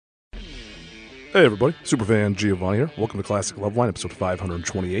Hey everybody, Superfan Giovanni here. Welcome to Classic Loveline, episode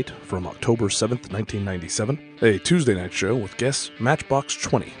 528 from October 7th, 1997. A Tuesday night show with guests Matchbox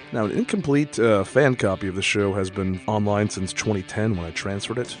 20. Now, an incomplete fan copy of the show has been online since 2010 when I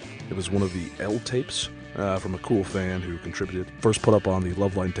transferred it. It was one of the L tapes from a cool fan who contributed. First put up on the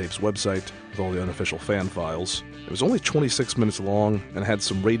Loveline Tapes website with all the unofficial fan files. It was only 26 minutes long and had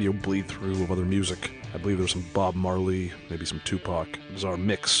some radio bleed through of other music. I believe there was some Bob Marley, maybe some Tupac. It was our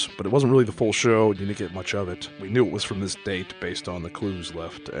mix, but it wasn't really the full show. You didn't get much of it. We knew it was from this date based on the clues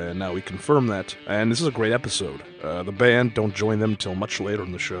left, and now we confirm that. And this is a great episode. The band don't join them till much later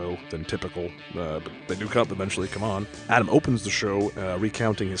in the show than typical, but they do eventually come on. Adam opens the show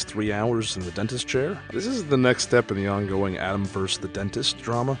recounting his 3 hours in the dentist chair. This is the next step in the ongoing Adam versus the dentist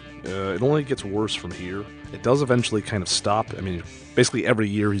drama. It only gets worse from here. It does eventually kind of stop. I mean, basically every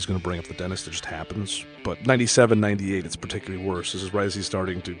year he's going to bring up the dentist. It just happens. But 97, 98, it's particularly worse. This is right as he's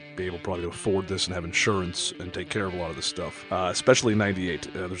starting to be able probably to afford this and have insurance and take care of a lot of this stuff. Especially 98.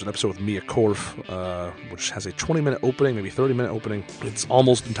 There's an episode with Mia Korf, which has a 20-minute opening, maybe 30-minute opening. It's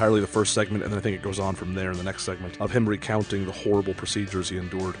almost entirely the first segment, and then I think it goes on from there in the next segment of him recounting the horrible procedures he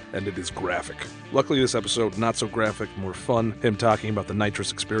endured, and it is graphic. Luckily, this episode, not so graphic, more fun. Him talking about the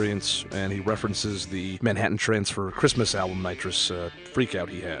nitrous experience, and he references the Manhattan Transfer Christmas album Nitrous freakout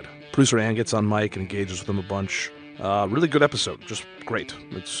he had. Producer Ann gets on mic and engages with him a bunch. Really good episode, just great.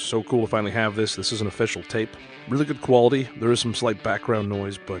 It's so cool to finally have this. This is an official tape. Really good quality. There is some slight background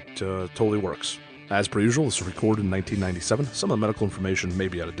noise, but totally works. As per usual, this was recorded in 1997. Some of the medical information may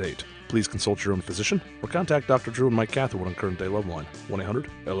be out of date. Please consult your own physician or contact Dr. Drew and Mike Catherwood on Current Day Loveline,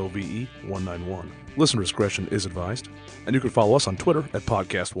 1-800-LOVE-191. Listener discretion is advised. And you can follow us on Twitter at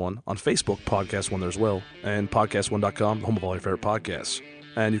Podcast1, on Facebook, Podcast1 there as well, and Podcast1.com, home of all your favorite podcasts.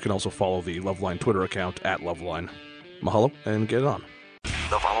 And you can also follow the Loveline Twitter account at Loveline. Mahalo, and get it on.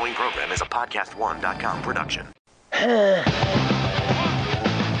 The following program is a Podcast1.com production.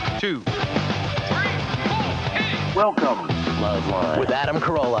 2. Welcome to Loveline with Adam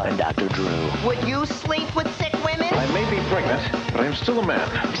Carolla and Dr. Drew. Would you sleep with sick women? I may be pregnant, but I am still a man.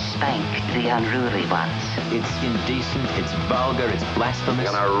 Spank the unruly ones. It's indecent, it's vulgar, it's blasphemous.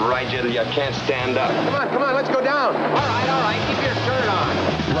 I'm gonna ride you till you can't stand up. Come on, let's go down. All right, keep your shirt on.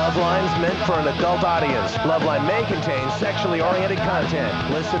 Loveline's meant for an adult audience. Loveline may contain sexually oriented content.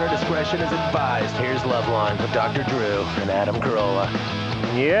 Listener discretion is advised. Here's Loveline with Dr. Drew and Adam Carolla.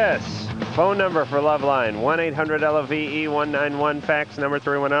 Yes. Phone number for Loveline, 1-800-LOVE-191, fax number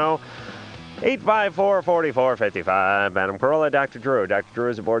 310-854-4455. Adam Carolla, Dr. Drew. Dr. Drew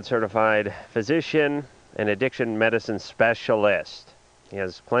is a board-certified physician and addiction medicine specialist. He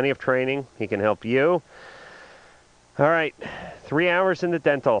has plenty of training. He can help you. All right, 3 hours in the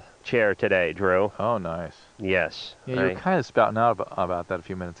dental chair today, Drew. Oh, nice. Yes. Yeah, you were kind of spouting out about that a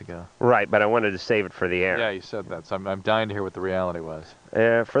few minutes ago. Right, but I wanted to save it for the air. Yeah, you said that, so I'm dying to hear what the reality was.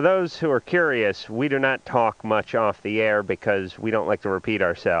 For those who are curious, we do not talk much off the air because we don't like to repeat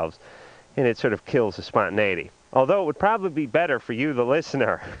ourselves, and it sort of kills the spontaneity. Although it would probably be better for you, the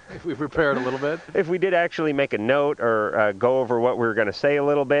listener, If we prepared a little bit? if we did actually make a note or go over what we were going to say a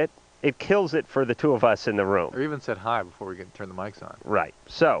little bit. It kills it for the two of us in the room. Or even said hi before we turn the mics on. Right.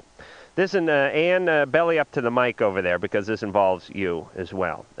 So, this and Ann, belly up to the mic over there because this involves you as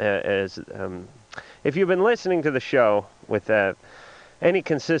well. If you've been listening to the show with any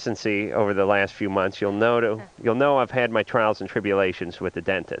consistency over the last few months, you'll know I've had my trials and tribulations with the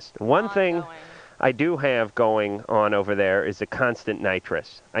dentist. One thing I do have going on over there is the constant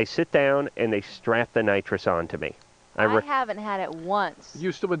nitrous. I sit down and they strap the nitrous onto me. I haven't had it once.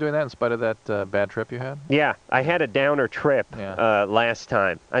 You've still been doing that in spite of that bad trip you had? Yeah, I had a downer trip last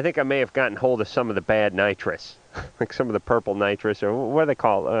time. I think I may have gotten hold of some of the bad nitrous, like some of the purple nitrous, or what do they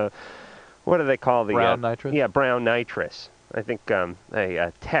call the brown nitrous? Yeah, brown nitrous. I think a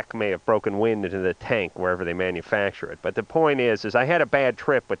tech may have broken wind into the tank wherever they manufacture it. But the point is I had a bad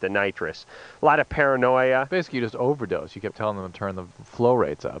trip with the nitrous. A lot of paranoia. Basically, you just overdosed. You kept telling them to turn the flow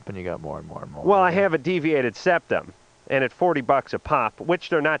rates up, and you got more and more and more. Well, I have a deviated septum. And at $40 a pop, which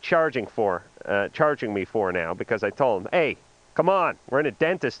they're not charging me for now, because I told them, hey, come on, we're in a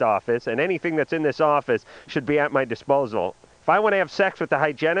dentist office, and anything that's in this office should be at my disposal. If I want to have sex with the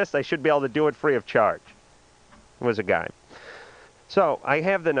hygienist, I should be able to do it free of charge. It was a guy. So I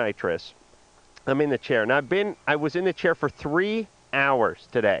have the nitrous. I'm in the chair. And I was in the chair for 3 hours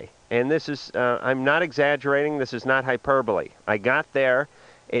today. And this is, I'm not exaggerating, this is not hyperbole. I got there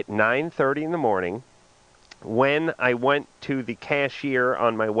at 9:30 in the morning. When I went to the cashier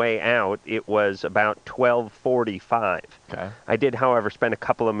on my way out, it was about 12:45. Okay. I did, however, spend a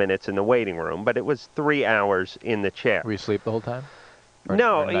couple of minutes in the waiting room, but it was 3 hours in the chair. Were you asleep the whole time?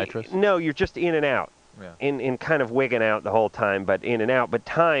 No, or nitrous? no, you're just in and out. Yeah. In kind of wigging out the whole time, but in and out. But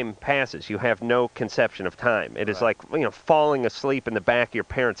time passes. You have no conception of time. It is like, falling asleep in the back of your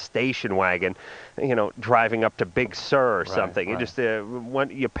parents' station wagon, driving up to Big Sur or something. You just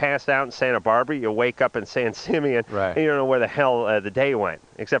you pass out in Santa Barbara, you wake up in San Simeon, and you don't know where the hell the day went,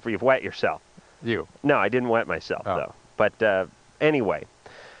 except for you've wet yourself. You? No, I didn't wet myself, though. But anyway,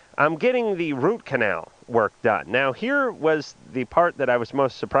 I'm getting the root canal work done. Now, here was the part that I was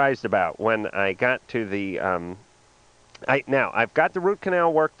most surprised about when I got to the... Now, I've got the root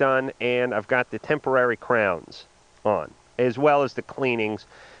canal work done, and I've got the temporary crowns on, as well as the cleanings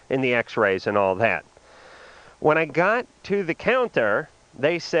and the x-rays and all that. When I got to the counter,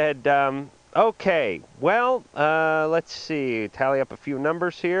 they said, okay, well, let's see, tally up a few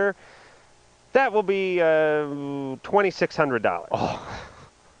numbers here. That will be $2,600. Oh.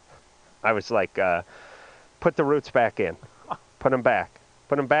 I was like, put the roots back in. Put them back.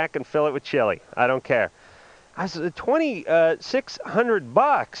 Put them back and fill it with chili. I don't care. I said,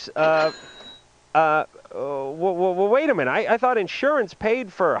 $2,600. Well, wait a minute. I thought insurance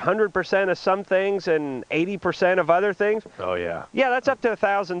paid for 100% of some things and 80% of other things. Oh, yeah. Yeah, that's up to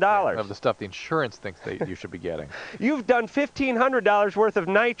 $1,000. Of the stuff the insurance thinks that you should be getting. You've done $1,500 worth of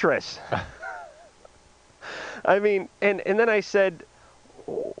nitrous. I mean, and then I said,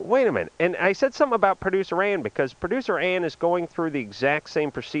 wait a minute. And I said something about Producer Ann, because Producer Ann is going through the exact same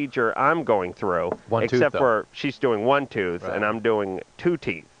procedure I'm going through, except for she's doing one tooth and I'm doing two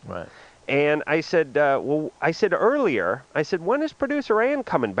teeth. Right. And I said, earlier, when is Producer Ann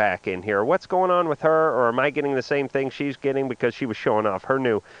coming back in here? What's going on with her? Or am I getting the same thing she's getting? Because she was showing off her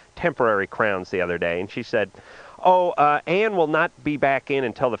new temporary crowns the other day. And she said, Ann will not be back in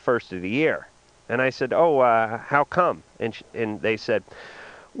until the first of the year. And I said, how come? And they said,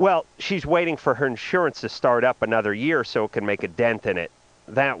 well, she's waiting for her insurance to start up another year so it can make a dent in it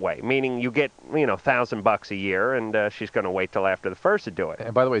that way. Meaning you get, $1,000 a year, and she's going to wait till after the first to do it.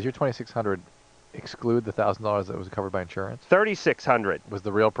 And by the way, is your $2,600 exclude the $1,000 that was covered by insurance? $3,600 was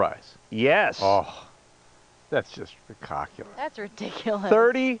the real price. Yes. Oh, that's just ridiculous. That's ridiculous.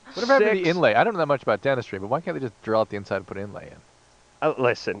 Whatever happened to the inlay? I don't know that much about dentistry, but why can't they just drill out the inside and put an inlay in?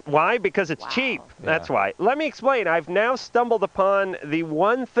 Listen, why? Because it's cheap. That's why. Let me explain. I've now stumbled upon the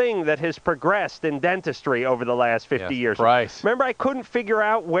one thing that has progressed in dentistry over the last 50 years. Price. Remember, I couldn't figure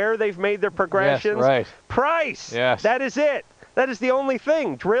out where they've made their progressions? Yes, right. Price. Yes. That is it. That is the only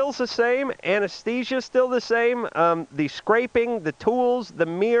thing. Drill's the same. Anesthesia's still the same. The scraping, the tools, the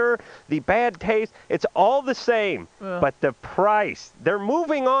mirror, the bad taste, it's all the same. But the price. They're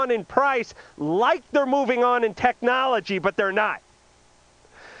moving on in price like they're moving on in technology, but they're not.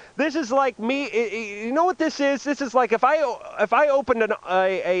 This is like me. You know what this is? This is like if I opened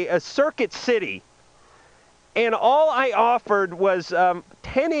a Circuit City, and all I offered was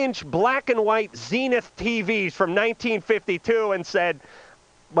 10-inch black and white Zenith TVs from 1952, and said,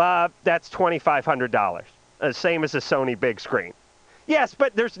 that's $2,500, same as a Sony big screen. Yes,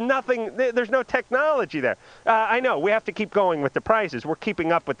 but there's nothing. There's no technology there. I know we have to keep going with the prices. We're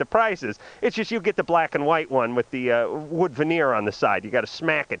keeping up with the prices. It's just you get the black and white one with the wood veneer on the side. You got to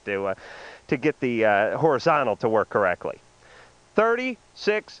smack it to get the horizontal to work correctly.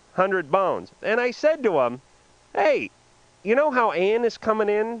 3,600 bones. And I said to him, hey, you know how Ann is coming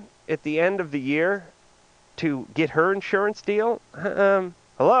in at the end of the year to get her insurance deal?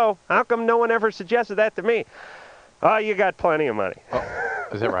 Hello? How come no one ever suggested that to me? Oh, you got plenty of money. Oh,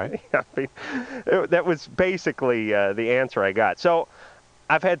 is that right? Yeah, I mean, that was basically the answer I got. So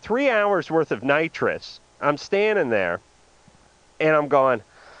I've had 3 hours worth of nitrous. I'm standing there, and I'm going,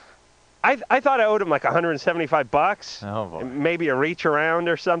 I thought I owed him like $175. Oh, boy. Maybe a reach around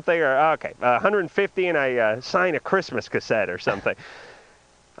or something. Or okay, $150, and I sign a Christmas cassette or something.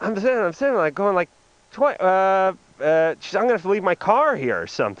 I'm sitting like going like, I'm going to have to leave my car here or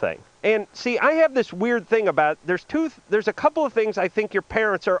something. And see, I have this weird thing about there's a couple of things I think your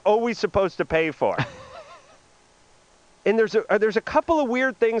parents are always supposed to pay for. And there's a couple of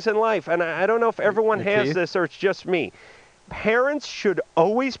weird things in life, and I don't know if everyone has this or it's just me. Parents should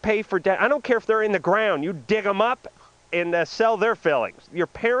always pay for I don't care if they're in the ground. You dig them up and sell their fillings. Your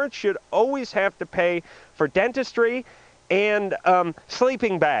parents should always have to pay for dentistry and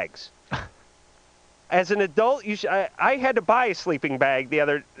sleeping bags. As an adult, I had to buy a sleeping bag the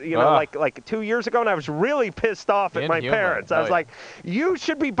other, like 2 years ago, and I was really pissed off at my parents. I was like, you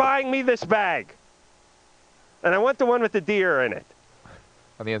should be buying me this bag. And I want the one with the deer in it.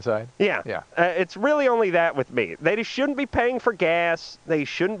 On the inside? Yeah. Yeah. It's really only that with me. They shouldn't be paying for gas. They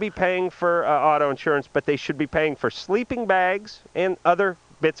shouldn't be paying for auto insurance, but they should be paying for sleeping bags and other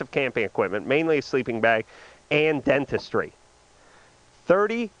bits of camping equipment, mainly a sleeping bag, and dentistry.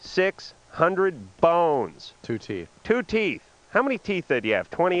 3,600 bones. 2 teeth. 2 teeth. How many teeth did you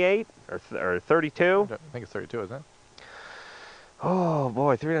have? 28 or 32? I think it's 32, isn't it? Oh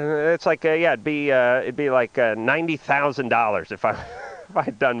boy, it's like it'd be like $90,000 if I if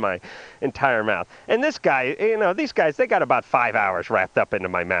I'd done my entire mouth. And this guy, these guys, they got about 5 hours wrapped up into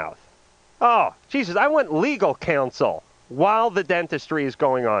my mouth. Oh, Jesus, I want legal counsel while the dentistry is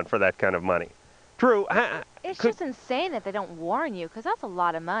going on for that kind of money. Drew, it's just insane that they don't warn you, because that's a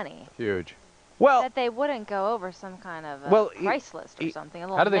lot of money. Huge. Well, that they wouldn't go over some kind of price list or something.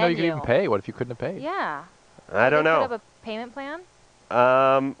 How do they know you can even pay? What if you couldn't have paid? Yeah. I don't know. Put up a payment plan?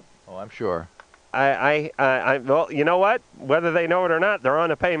 Oh, I'm sure. Well, you know what? Whether they know it or not, they're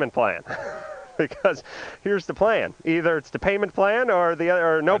on a payment plan. Because here's the plan: either it's the payment plan or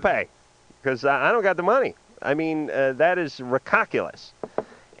no pay. Because I don't got the money. I mean, that is ridiculous.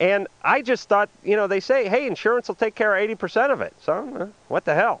 And I just thought, they say, hey, insurance will take care of 80% of it. So what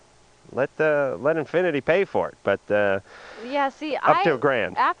the hell? Let Infinity pay for it. But yeah, see, up to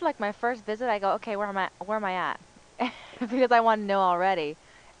 $1,000. After like my first visit, I go, okay, where am I at? Because I want to know already.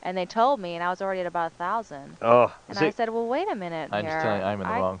 And they told me, and I was already at about 1,000. Oh, and I said, well, wait a minute I'm here. just telling you, I'm in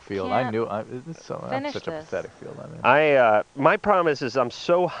the wrong field. I knew it's such a pathetic field I'm in. My problem is I'm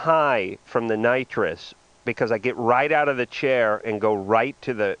so high from the nitrous because I get right out of the chair and go right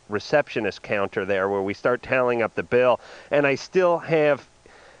to the receptionist counter there where we start tallying up the bill, and I still have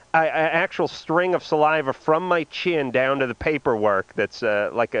an actual string of saliva from my chin down to the paperwork that's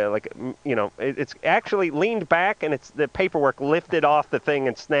it's actually leaned back, and it's the paperwork lifted off the thing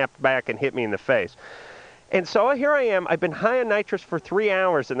and snapped back and hit me in the face. And so here I am. I've been high on nitrous for 3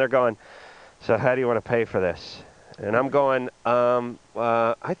 hours, and they're going, so how do you want to pay for this? And I'm going,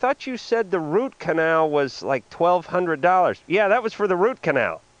 I thought you said the root canal was like $1,200. Yeah, that was for the root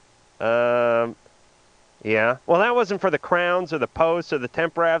canal. Yeah. Well, that wasn't for the crowns or the posts or the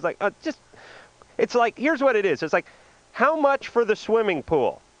temporary. I was like, it's like, here's what it is. It's like, how much for the swimming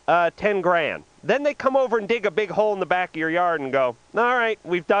pool? 10 grand. Then they come over and dig a big hole in the back of your yard and go, all right,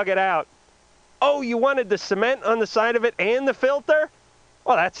 we've dug it out. Oh, you wanted the cement on the side of it and the filter?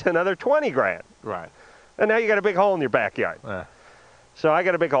 Well, that's another 20 grand. Right. And now you got a big hole in your backyard. So I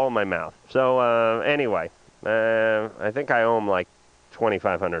got a big hole in my mouth. So anyway, I think I owe them like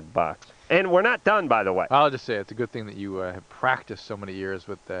 $2,500. And we're not done, by the way. I'll just say it's a good thing that you have practiced so many years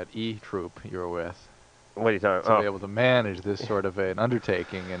with that E troop you were with. What are you talking about? To be able to manage this sort of an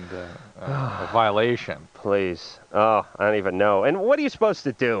undertaking and a violation. Please. Oh, I don't even know. And what are you supposed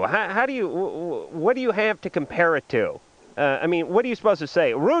to do? What do you have to compare it to? I mean, what are you supposed to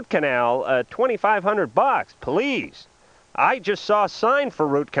say? Root canal, $2,500, please. I just saw a sign for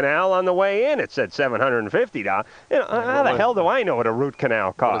root canal on the way in. It said $750. How the hell do I know what a root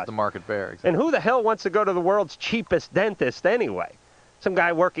canal costs? What does the market bear? Exactly. And who the hell wants to go to the world's cheapest dentist anyway? Some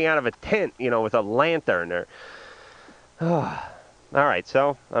guy working out of a tent, with a lantern. All right,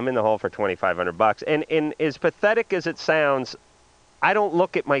 so I'm in the hole for $2,500. And as pathetic as it sounds, I don't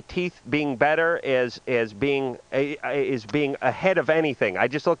look at my teeth being better as being ahead of anything. I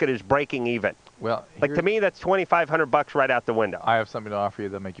just look at it as breaking even. Well, like to me, that's $2,500 right out the window. I have something to offer you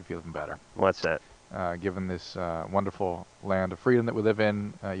that'll make you feel even better. What's that? Given this wonderful land of freedom that we live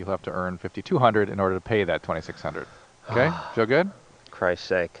in, you'll have to earn $5,200 in order to pay that $2,600. Okay, feel good? Christ's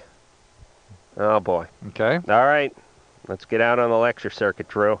sake. Oh boy. Okay. All right, let's get out on the lecture circuit,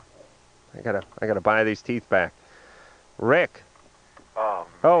 Drew. I gotta buy these teeth back. Rick.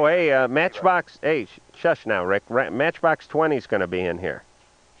 Oh, hey, Matchbox. Hey, shush now, Rick. Matchbox 20 is going to be in here.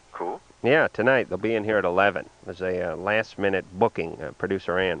 Cool. Yeah, tonight. They'll be in here at 11. There's a last-minute booking.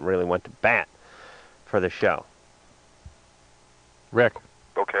 Producer Ann really went to bat for the show. Rick.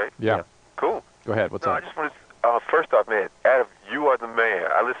 Okay. Yeah. Cool. Go ahead. What's up? I just want to, first off, man, Adam, you are the man.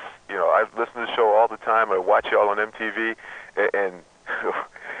 I listen to the show all the time. I watch y'all on MTV, and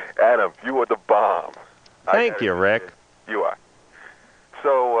Adam, you are the bomb. Thank you, Rick. You are.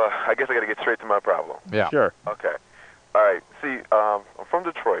 So I guess I got to get straight to my problem. Yeah. Sure. Okay. All right. See, I'm from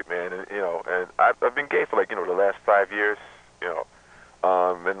Detroit, man, and I've been gay for the last 5 years,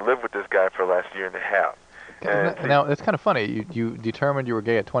 and lived with this guy for the last year and a half. And now it's kind of funny. You determined you were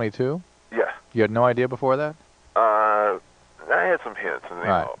gay at 22? Yeah. You had no idea before that? I had some hints, and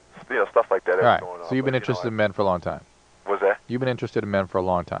stuff like that. All right. Going on, so you've been interested in men for a long time. What's that? You've been interested in men for a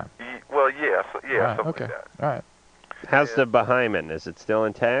long time. Well, yeah, something like that. All right. How's the Bahyman? Is it still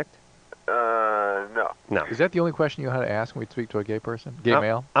intact? No. No. Is that the only question you had to ask when we speak to a gay person? Gay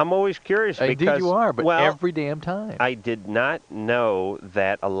male? I'm always curious because... Indeed you are, but every damn time. I did not know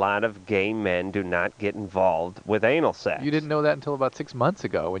that a lot of gay men do not get involved with anal sex. You didn't know that until about 6 months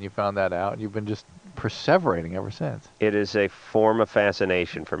ago when you found that out, and you've been just perseverating ever since. It is a form of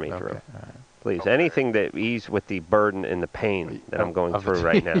fascination for me, Drew. Okay. All right. Please, anything that ease with the burden and the pain that I'm going through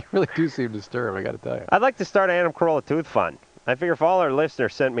right now. You really do seem disturbed, I got to tell you. I'd like to start an Adam Carolla Tooth Fund. I figure if all our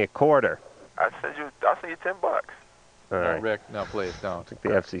listeners sent me a quarter. I'll send you $10. All No, right. Rick, no, please don't. The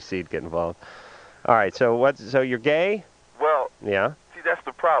FCC'd get involved. All right, so you're gay? Well, Yeah. see, that's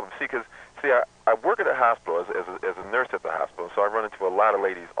the problem. I work at a hospital as a nurse at the hospital, so I run into a lot of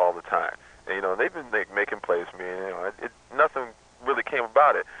ladies all the time. And, they've been making plays for me, and, nothing really came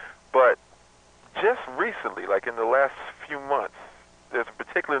about it. But just recently, like in the last few months, there's a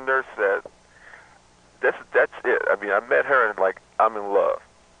particular nurse that's it. I mean, I met her and, like, I'm in love.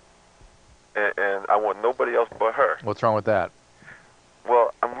 And I want nobody else but her. What's wrong with that?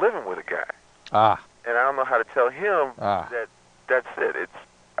 Well, I'm living with a guy. Ah. And I don't know how to tell him that that's it.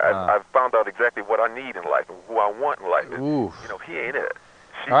 I've found out exactly what I need in life and who I want in life. Oof. He ain't it.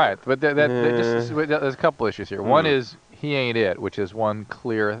 All right, but there's a couple issues here. One is he ain't it, which is one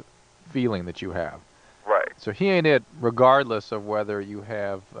clear feeling that you have. Right. So he ain't it regardless of whether you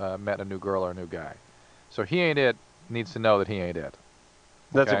have met a new girl or a new guy. So he ain't it needs to know that he ain't it.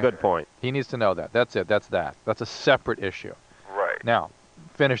 That's a good point. He needs to know that. That's it. That's that. That's a separate issue. Right. Now,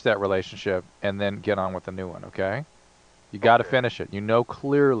 finish that relationship and then get on with the new one, okay? You got to finish it. You know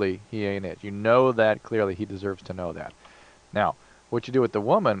clearly he ain't it. You know that clearly he deserves to know that. Now, what you do with the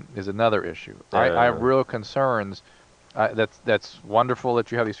woman is another issue. I have real concerns. That's wonderful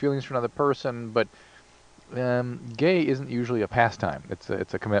that you have these feelings for another person, but gay isn't usually a pastime. It's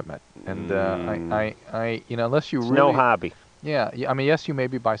a commitment. And unless you it's really no hobby. Yeah, I mean, yes, you may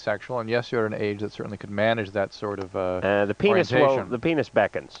be bisexual, and yes, you're at an age that certainly could manage that sort of the penis orientation. the penis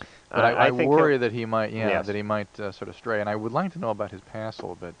beckons. But I think worry that he might, yes. that he might sort of stray. And I would like to know about his past a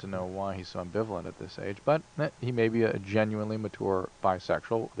little bit to know why he's so ambivalent at this age. But he may be a genuinely mature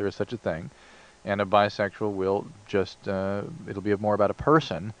bisexual. There is such a thing, and a bisexual will just it'll be more about a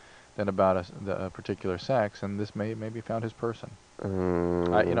person than about a particular sex. And this may be found his person.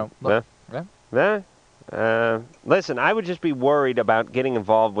 Look, listen, I would just be worried about getting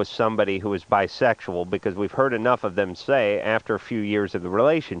involved with somebody who is bisexual because we've heard enough of them say after a few years of the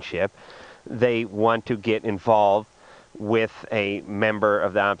relationship they want to get involved with a member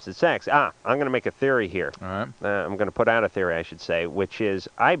of the opposite sex. I'm going to make a theory here. All right. I'm going to put out a theory, I should say, which is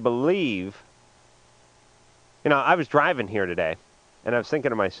I believe, I was driving here today and I was thinking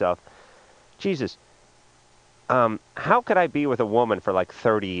to myself, Jesus, how could I be with a woman for like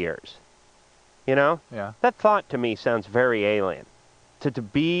 30 years? Yeah. That thought to me sounds very alien. To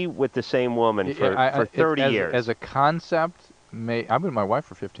be with the same woman for 30 years. As a concept, I've been with my wife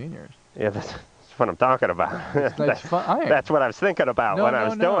for 15 years. Yeah, that's what I'm talking about. That's fine. That's what I was thinking about when I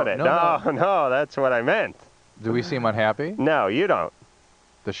was doing it. No, that's what I meant. Do we seem unhappy? No, you don't.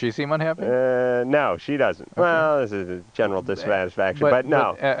 Does she seem unhappy? No, she doesn't. Okay. Well, this is a general dissatisfaction, but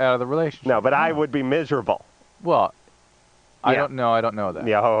no. But out of the relationship. No, but I would be miserable. Well, I Yeah. don't know. I don't know that.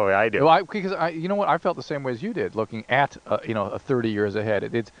 Yeah, I do. Well, because you know what? I felt the same way as you did, looking at a 30 years ahead.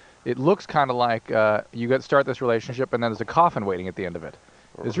 It looks kind of like you got to start this relationship, and then there's a coffin waiting at the end of it.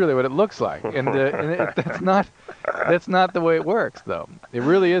 It's really what it looks like, and that's not the way it works, though. It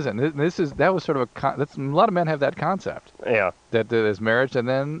really isn't. That was sort of a lot of men have that concept. Yeah. That there's marriage and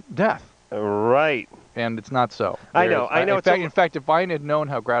then death. Right. And it's not so. I know. In fact, if I had known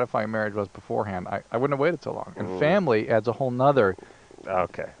how gratifying marriage was beforehand, I wouldn't have waited so long. And family adds a whole nother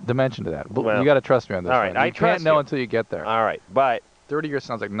dimension to that. Well, you got to trust me on this. All right, I can't know until you get there. All right, but 30 years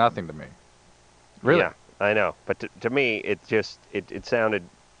sounds like nothing to me. Really? Yeah, I know. But to me, it sounded.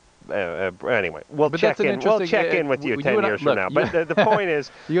 Anyway, we'll check in. We'll check in with you 10 years from now. But the point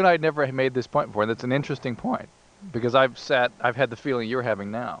is, you and I had never made this point before, and that's an interesting point because I've had the feeling you're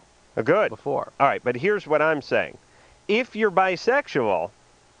having now. Good. Before. All right, but here's what I'm saying. If you're bisexual,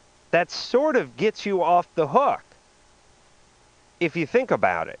 that sort of gets you off the hook. If you think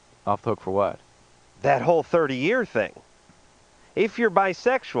about it. Off the hook for what? That whole 30-year thing. If you're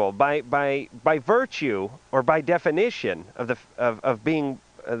bisexual, by virtue or by definition of being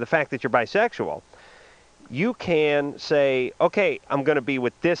the fact that you're bisexual, you can say, okay, I'm going to be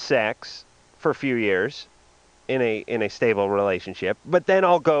with this sex for a few years in a stable relationship, but then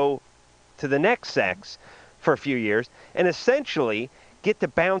I'll go to the next sex for a few years and essentially get to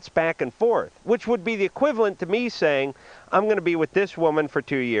bounce back and forth, which would be the equivalent to me saying, I'm going to be with this woman for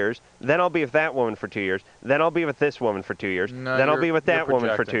 2 years, then I'll be with that woman for 2 years, then I'll be with this woman for 2 years, then I'll be with that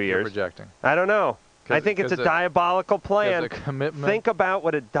woman for 2 years. You're projecting. I don't know. I think it's a diabolical plan. Think about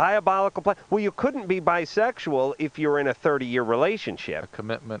what a diabolical plan. Well, you couldn't be bisexual if you're in a 30-year relationship. A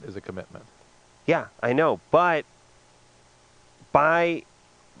commitment is a commitment. Yeah, I know. But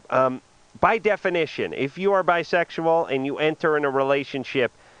by definition, if you are bisexual and you enter in a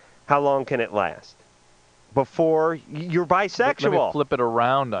relationship, how long can it last? Before you're bisexual. Let me flip it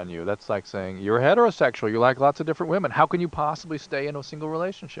around on you. That's like saying you're heterosexual. You like lots of different women. How can you possibly stay in a single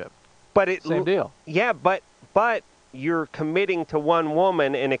relationship? But Same deal. Yeah, but you're committing to one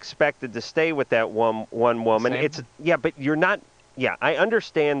woman and expected to stay with that one woman. But you're not. Yeah, I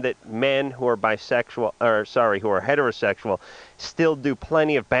understand that men who are bisexual, who are heterosexual, still do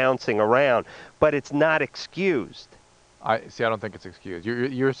plenty of bouncing around, but it's not excused. I don't think it's excused.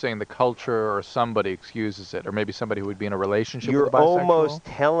 You're saying the culture or somebody excuses it, or maybe somebody who would be in a relationship with a bisexual? You're almost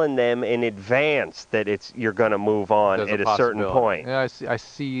telling them in advance that you're going to move on at a certain point. Yeah, I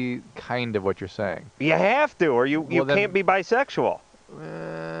see kind of what you're saying. You have to, or you can't be bisexual.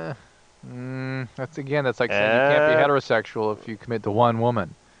 That's like saying you can't be heterosexual if you commit to one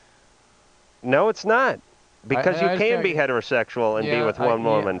woman. No, it's not. Because you can be heterosexual and be with one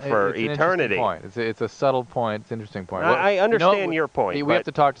woman for eternity. It's a subtle point. It's an interesting point. I understand your point. We have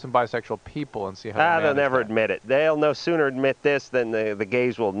to talk to some bisexual people and see how they they'll never admit it. They'll no sooner admit this than the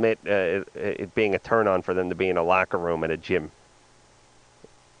gays will admit it being a turn-on for them to be in a locker room at a gym.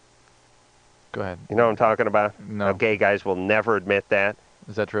 Go ahead. You know what I'm talking about? No. How gay guys will never admit that.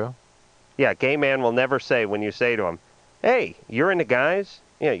 Is that true? Yeah, a gay man will never say when you say to him, hey, you're into guys?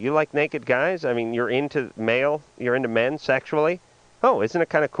 Yeah, you like naked guys? I mean, you're into men sexually? Oh, isn't it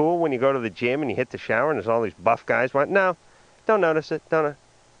kind of cool when you go to the gym and you hit the shower and there's all these buff guys? No, don't notice it. Don't.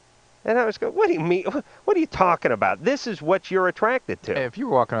 And I was going, what do you mean? What are you talking about? This is what you're attracted to. Hey, if you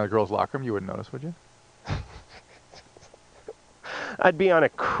were walking out of the girls' locker room, you wouldn't notice, would you? I'd be on a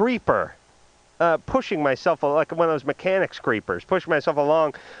creeper, pushing myself, like one of those mechanics creepers, pushing myself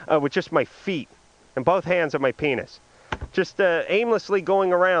along with just my feet and both hands on my penis. Just aimlessly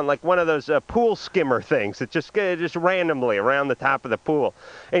going around like one of those pool skimmer things that just randomly around the top of the pool.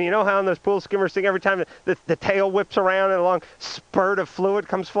 And you know how on those pool skimmers thing, every time the tail whips around and a long spurt of fluid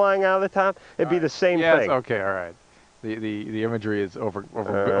comes flying out of the top, it'd be the same thing. Yes, okay, all right. The imagery is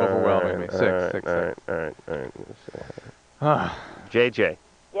overwhelming me. Six. All right. JJ.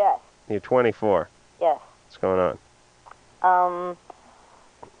 Yes. You're 24. Yes. What's going on?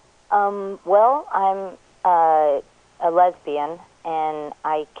 Well, I'm a lesbian, and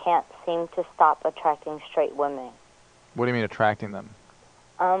I can't seem to stop attracting straight women. What do you mean attracting them?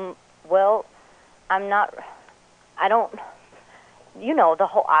 Well, I don't, the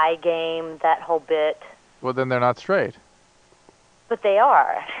whole eye game, that whole bit. Well, then they're not straight. But they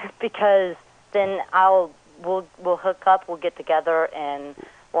are, because then we'll hook up, we'll get together, and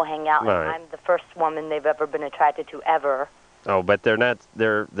we'll hang out, right. And I'm the first woman they've ever been attracted to ever. Oh, but they're not.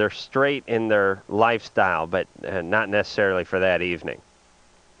 They're straight in their lifestyle, but not necessarily for that evening.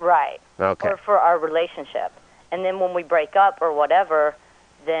 Right. Okay. Or for our relationship, and then when we break up or whatever,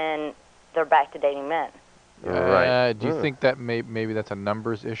 then they're back to dating men. Right. Do you think that maybe that's a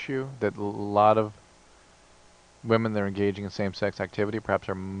numbers issue? That a lot of women that are engaging in same-sex activity perhaps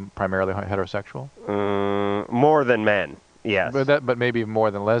are primarily heterosexual? More than men. Yes. But maybe more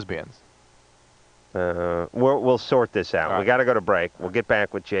than lesbians. We'll sort this out. All right. We got to go to break. We'll get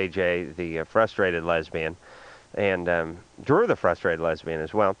back with JJ, the frustrated lesbian, and Drew, the frustrated lesbian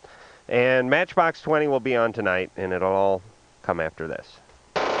as well. And Matchbox 20 will be on tonight, and it'll all come after this.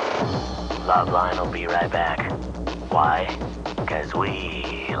 Loveline will be right back. Why? Because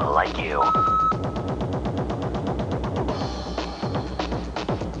we like you.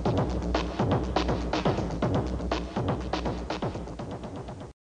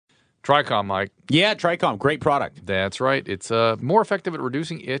 Tricom, Mike. Yeah, Tricom, great product. That's right. It's more effective at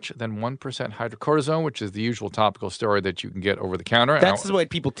reducing itch than 1% hydrocortisone, which is the usual topical steroid that you can get over the counter. That's the way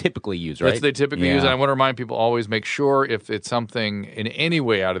people typically use, right? That's what they typically use. And I want to remind people always make sure if it's something in any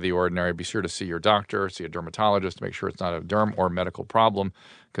way out of the ordinary, be sure to see your doctor, see a dermatologist to make sure it's not a derm or medical problem,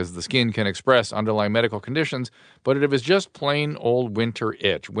 because the skin can express underlying medical conditions. But if it's just plain old winter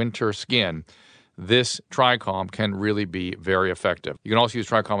itch, winter skin, this Tricom can really be very effective. You can also use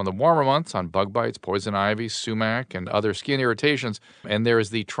Tricom in the warmer months on bug bites, poison ivy, sumac, and other skin irritations. And there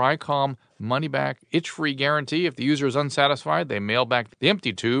is the Tricom money-back, itch-free guarantee. If the user is unsatisfied, they mail back the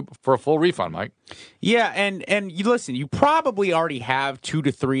empty tube for a full refund, Mike. Yeah, and you listen, you probably already have 2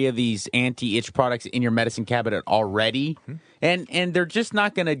 to 3 of these anti-itch products in your medicine cabinet already, and they're just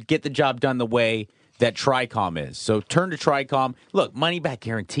not going to get the job done the way that Tricom is. So turn to Tricom. Look, money back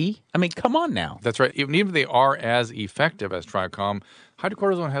guarantee. I mean, come on now. That's right. Even if they are as effective as Tricom,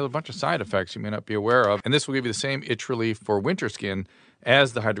 hydrocortisone has a bunch of side effects you may not be aware of, and this will give you the same itch relief for winter skin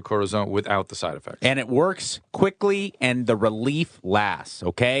as the hydrocortisone without the side effects. And it works quickly, and the relief lasts,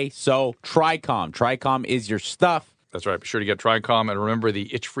 okay? So Tricom. Tricom is your stuff. That's right. Be sure to get Tricom, and remember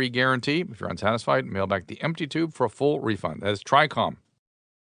the itch-free guarantee. If you're unsatisfied, mail back the empty tube for a full refund. That is Tricom.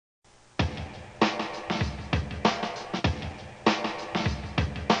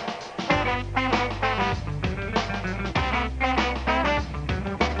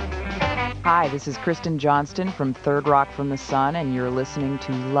 Hi, this is Kristen Johnston from Third Rock from the Sun, and you're listening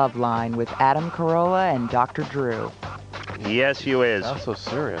to Loveline with Adam Carolla and Dr. Drew. Yes, you is. Sounds so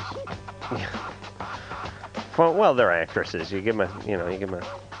serious. Well, they're actresses. You give them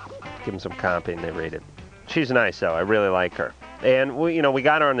some comping, they read it. She's nice, though. I really like her. And we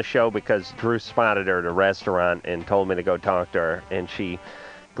got her on the show because Drew spotted her at a restaurant and told me to go talk to her, and she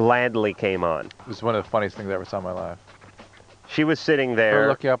gladly came on. It was one of the funniest things I ever saw in my life. She was sitting there. Her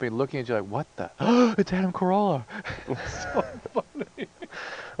looking up and looking at you like, what the? It's Adam Carolla. So funny.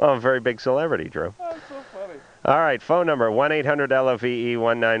 Oh, a very big celebrity, Drew. That's so funny. All right, phone number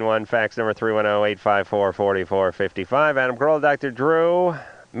 1-800-LOVE-191, fax number 310-854-4455. Adam Carolla, Dr. Drew.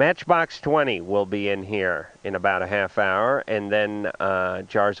 Matchbox 20 will be in here in about a half hour, and then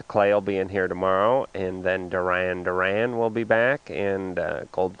Jars of Clay will be in here tomorrow, and then Duran will be back, and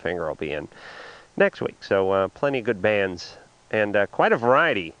Goldfinger will be in next week. So plenty of good bands. And quite a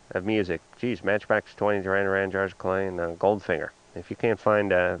variety of music. Geez, Matchbox 20, Duran, Jars of Clay, and Goldfinger. If you can't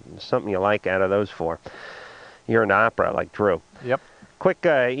find something you like out of those four, you're into opera like Drew. Yep. Quick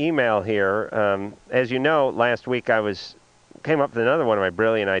email here. As you know, last week I came up with another one of my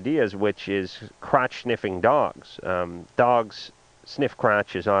brilliant ideas, which is crotch-sniffing dogs. Dogs sniff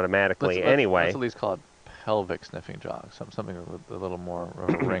crotches automatically anyway. Let's at least call it pelvic sniffing dogs, something with a little more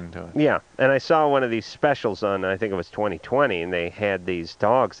of a ring to it. Yeah, and I saw one of these specials on, I think it was 2020, and they had these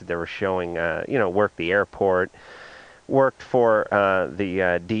dogs that they were showing, worked the airport, worked for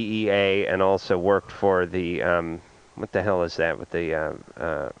the DEA, and also worked for the, what the hell is that, with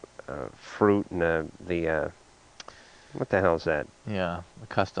the fruit and the what the hell is that? Yeah, the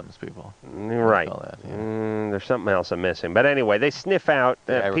customs people. Right. That, yeah. There's something else I'm missing. But anyway, they sniff out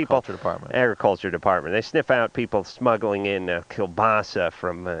Agriculture Department. Agriculture Department. They sniff out people smuggling in kielbasa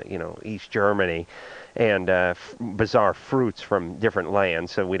from, East Germany and bizarre fruits from different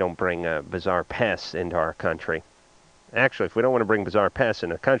lands, so we don't bring bizarre pests into our country. Actually, if we don't want to bring bizarre pests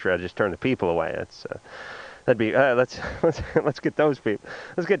into the country, I'll just turn the people away. That'd be let's get those people.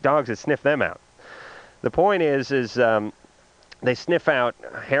 Let's get dogs that sniff them out. The point is they sniff out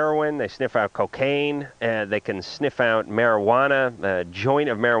heroin, they sniff out cocaine, they can sniff out marijuana, a joint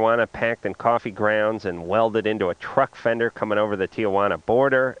of marijuana packed in coffee grounds and welded into a truck fender coming over the Tijuana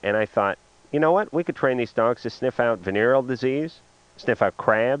border. And I thought, you know what? We could train these dogs to sniff out venereal disease, sniff out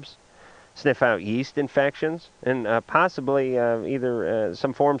crabs, sniff out yeast infections, and possibly either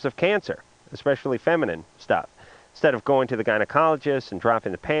some forms of cancer, especially feminine stuff. Instead of going to the gynecologist and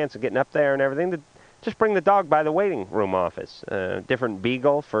dropping the pants and getting up there and everything, just bring the dog by the waiting room office. Different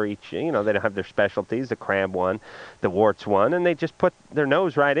beagle for each, they don't have their specialties, the crab one, the warts one, and they just put their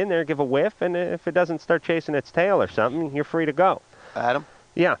nose right in there, give a whiff, and if it doesn't start chasing its tail or something, you're free to go. Adam?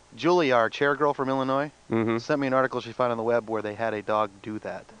 Yeah. Julie, our chair girl from Illinois, sent me an article she found on the web where they had a dog do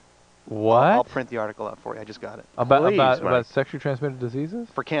that. What? I'll print the article out for you. I just got it. About sexually transmitted diseases?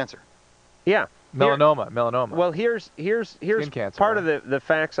 For cancer. Yeah. Melanoma. Well, here's cancer, part of the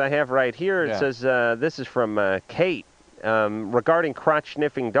facts I have right here. It says, this is from Kate. Regarding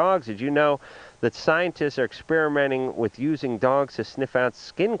crotch-sniffing dogs, did you know that scientists are experimenting with using dogs to sniff out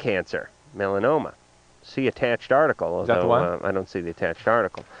skin cancer, melanoma? See attached article, Is that the although one? I don't see the attached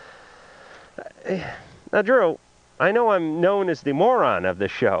article. Now, Drew, I know I'm known as the moron of the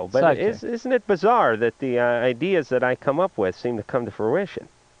show, but isn't it bizarre that the ideas that I come up with seem to come to fruition?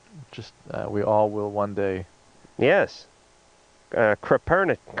 Just we all will one day. Yes.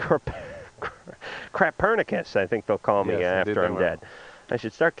 Crapernicus, I think they'll call me after I'm dead. I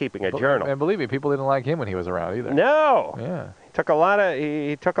should start keeping a journal. And believe me, people didn't like him when he was around either. No. Yeah. He took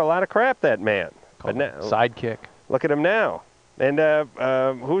a lot of crap, that man. But now, sidekick. Look at him now. And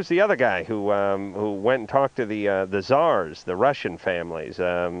who's the other guy who went and talked to the czars, the Russian families?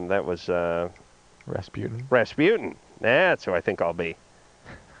 That was Rasputin. Rasputin. That's who I think I'll be.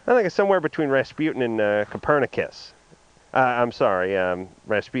 I think it's somewhere between Rasputin and Copernicus. I'm sorry,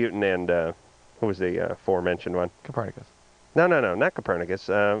 Rasputin and who was the aforementioned one? Copernicus. No, not Copernicus.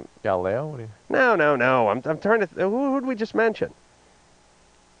 Galileo? What do you... No. I'm trying to. Who did we just mention?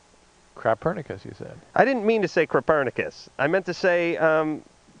 Copernicus, you said. I didn't mean to say Copernicus. I meant to say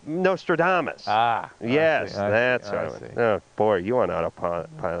Nostradamus. Yes, that's right. Oh, boy, you on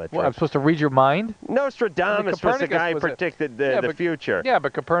autopilot. Well, I'm supposed to read your mind? Nostradamus was the guy who predicted the future. Yeah,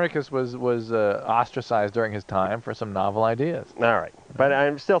 but Copernicus was ostracized during his time for some novel ideas. All right, but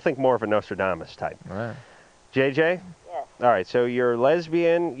I still think more of a Nostradamus type. Right. JJ? Yes. All right, so you're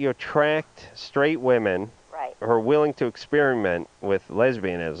lesbian, you attract straight women Right. who are willing to experiment with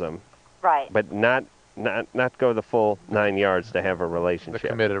lesbianism, Right. but not go the full 9 yards to have a relationship. The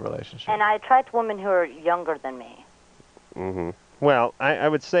committed relationship. And I attract women who are younger than me. Mm-hmm. Well, I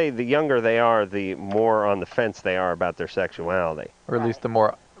would say the younger they are, the more on the fence they are about their sexuality. Or at least the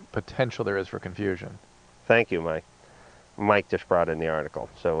more potential there is for confusion. Thank you, Mike. Mike just brought in the article,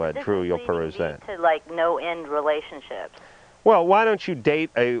 so Drew, you'll peruse that. To like no-end relationships. Well, why don't you date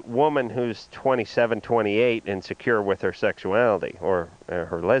a woman who's 27, 28 and secure with her sexuality, or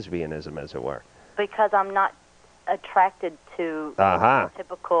her lesbianism, as it were? Because I'm not attracted to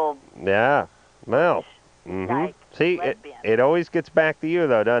typical. Yeah. Well. Mm-hmm. See, it always gets back to you,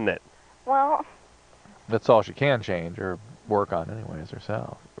 though, doesn't it? Well. That's all she can change or work on anyways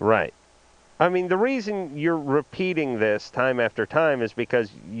herself. Right. I mean, the reason you're repeating this time after time is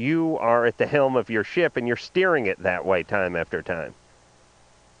because you are at the helm of your ship and you're steering it that way time after time.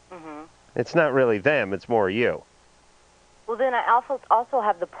 Mm-hmm. It's not really them, it's more you. Well, then I also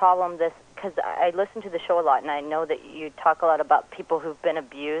have the problem because I listen to the show a lot, and I know that you talk a lot about people who've been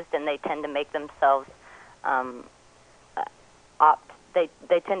abused, and they tend to make themselves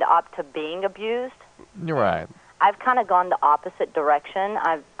they tend to opt to being abused. You're right. I've kind of gone the opposite direction.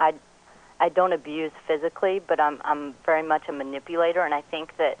 I don't abuse physically, but I'm very much a manipulator, and I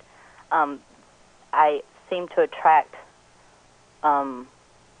think that I seem to attract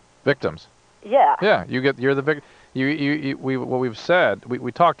victims. Yeah. Yeah, you're the victim. What we've said,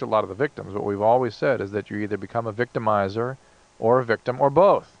 we talked to a lot of the victims. What we've always said is that you either become a victimizer or a victim or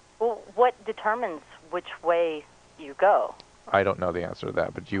both. Well, what determines which way you go? I don't know the answer to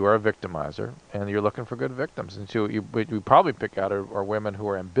that, but you are a victimizer, and you're looking for good victims. And so you probably pick out are women who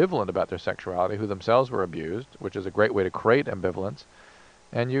are ambivalent about their sexuality, who themselves were abused, which is a great way to create ambivalence,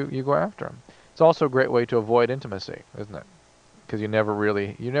 and you go after them. It's also a great way to avoid intimacy, isn't it? Because you never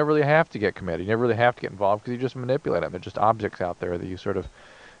really have to get committed. You never really have to get involved because you just manipulate them. They're just objects out there that you sort of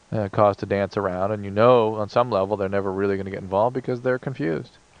cause to dance around, and you know on some level they're never really going to get involved because they're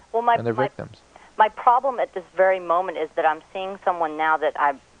confused. Well, and they're victims. My problem at this very moment is that I'm seeing someone now that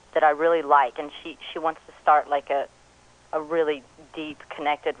I really like, and she wants to start like a really deep,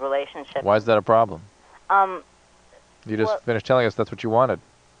 connected relationship. Why is that a problem? You just well, finished telling us that's what you wanted.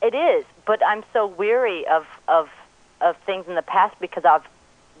 It is, but I'm so weary of things in the past because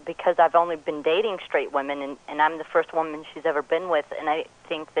I've only been dating straight women, and I'm the first woman she's ever been with, and I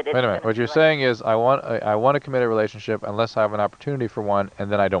think that it's... Wait a minute. What you're saying is I want a committed relationship unless I have an opportunity for one,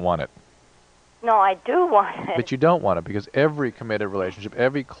 and then I don't want it. No, I do want it. But you don't want it because every committed relationship,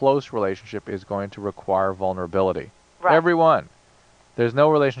 every close relationship is going to require vulnerability. Right. Every one. There's no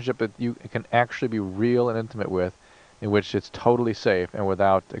relationship that you can actually be real and intimate with in which it's totally safe and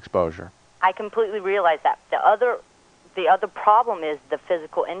without exposure. I completely realize that. The other problem is the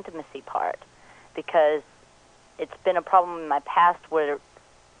physical intimacy part, because it's been a problem in my past where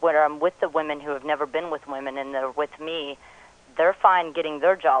I'm with the women who have never been with women and they're with me. They're fine getting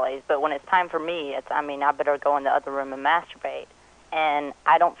their jollies, but when it's time for me, I better go in the other room and masturbate. And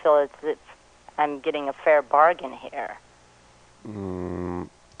I don't feel it's I'm getting a fair bargain here.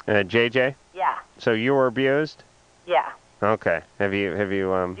 JJ? Yeah. So you were abused? Yeah. Okay. Have you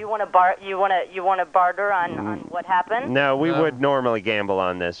You want to barter on what happened? No, we would normally gamble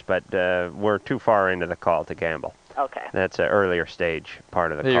on this, but we're too far into the call to gamble. Okay. That's an earlier stage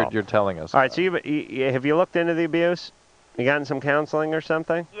part of the call. You're telling us. All right, so have you looked into the abuse? You gotten some counseling or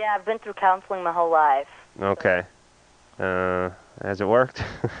something? Yeah, I've been through counseling my whole life. Okay. Has it worked?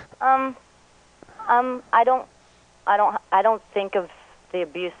 I don't think of the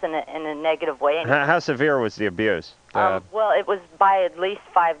abuse in a negative way. How severe was the abuse? Well, it was by at least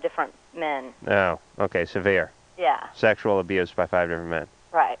 5 different men. Oh, okay, severe. Yeah. Sexual abuse by 5 different men.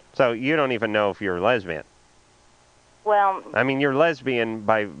 Right. So you don't even know if you're lesbian. Well, I mean, you're lesbian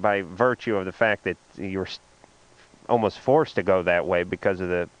by virtue of the fact that you're almost forced to go that way because of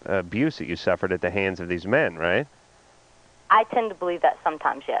the abuse that you suffered at the hands of these men, right? I tend to believe that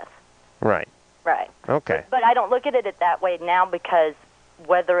sometimes, yes. Right. Right. Okay. But I don't look at it that way now, because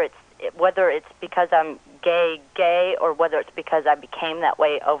whether it's because I'm gay, or whether it's because I became that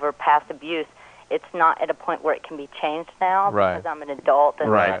way over past abuse, it's not at a point where it can be changed now. Right. Because I'm an adult. And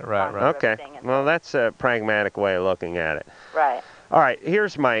Right. Okay. Well, that's a pragmatic way of looking at it. Right. All right.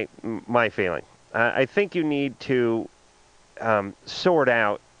 Here's my feeling. I think you need to sort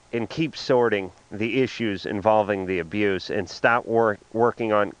out and keep sorting the issues involving the abuse and stop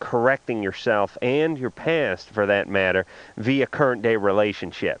working on correcting yourself and your past, for that matter, via current day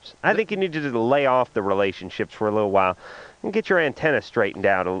relationships. I think you need to just lay off the relationships for a little while and get your antenna straightened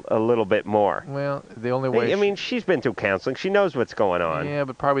out a little bit more. Well, the only way... I mean, she's been through counseling. She knows what's going on. Yeah,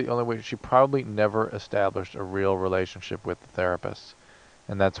 but probably the only way... She probably never established a real relationship with the therapist.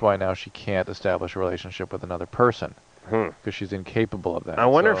 And that's why now she can't establish a relationship with another person. Because she's incapable of that. I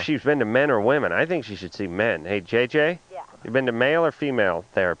wonder if she's been to men or women. I think she should see men. Hey, JJ? Yeah. You been to male or female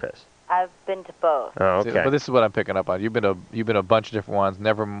therapists? I've been to both. Oh, okay. See, but this is what I'm picking up on. You've been a bunch of different ones,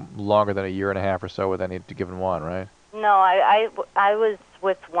 never longer than a year and a half or so with any given one, right? No, I was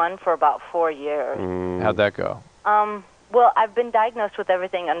with one for about 4 years. How'd that go? Well, I've been diagnosed with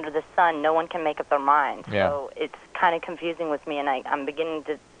everything under the sun. No one can make up their mind. Yeah. So it's kind of confusing with me, and I'm beginning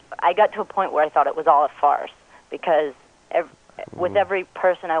to... I got to a point where I thought it was all a farce, because with every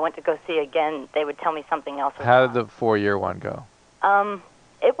person I went to go see again, they would tell me something else. How did the 4-year one go?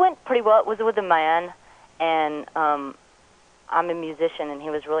 It went pretty well. It was with a man, and I'm a musician, and he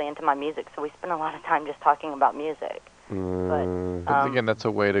was really into my music, so we spent a lot of time just talking about music. But again, that's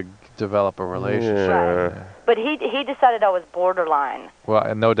a way to develop a relationship. Right. But he decided I was borderline. Well,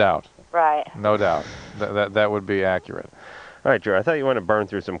 and no doubt. Right. No doubt. That would be accurate. All right, Drew, I thought you wanted to burn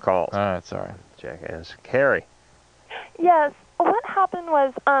through some calls. All right, sorry. Jackass. Carrie. Yes. What happened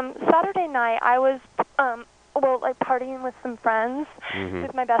was Saturday night I was partying with some friends,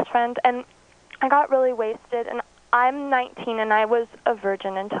 with my best friend, and I got really wasted, and I'm 19 and I was a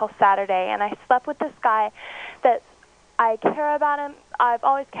virgin until Saturday, and I slept with this guy that I care about him. I've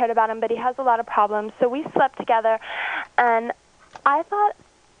always cared about him, but he has a lot of problems. So we slept together, and I thought,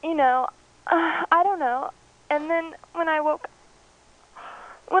 I don't know. And then when I woke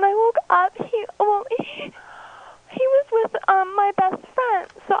up, he was with my best friend.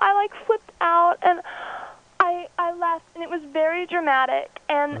 So I flipped out and I left, and it was very dramatic.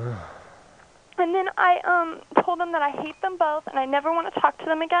 And then I told him that I hate them both and I never want to talk to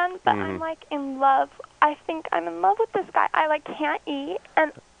them again. But I'm in love. I think I'm in love with this guy. I can't eat,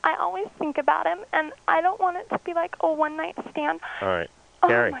 and I always think about him, and I don't want it to be like a one-night stand. All right. Oh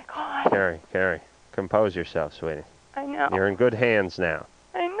Carrie. my God. Carrie. Compose yourself, sweetie. I know. You're in good hands now.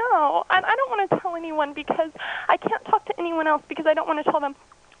 I know. And I don't want to tell anyone because I can't talk to anyone else because I don't want to tell them,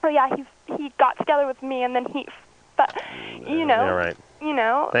 oh yeah, he got together with me and then but All right.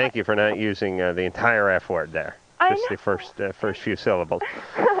 Thank you for not using the entire F word there. Just the first few syllables.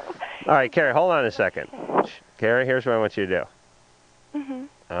 All right, Carrie, hold on a second. Carrie, here's what I want you to do.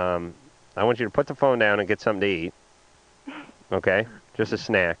 I want you to put the phone down and get something to eat. Okay? Just a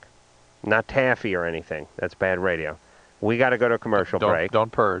snack. Not taffy or anything. That's bad radio. We got to go to a commercial break.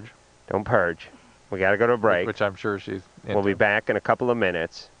 Don't purge. Don't purge. We got to go to a break. Which I'm sure she's into. We'll be back in a couple of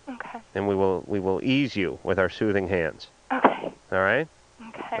minutes. Okay. And we will ease you with our soothing hands. Okay. All right?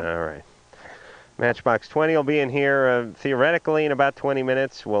 Okay. All right. Matchbox 20 will be in here theoretically in about 20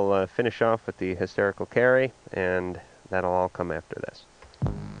 minutes. We'll finish off with the hysterical Carrie, and that'll all come after this.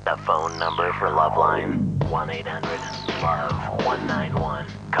 The phone number for Loveline, 1-800-LOVE-191.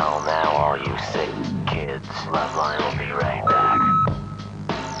 Call now, all you sick kids. Loveline will be right back.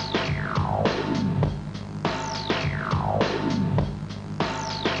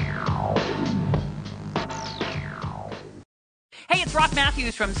 Hey, it's Rock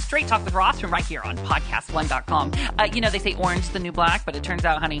Matthews from Straight Talk with Ross from right here on podcast1.com. They say orange is the new black, but it turns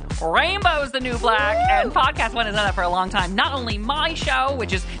out, honey, rainbow is the new black. And Podcast One has done that for a long time. Not only my show,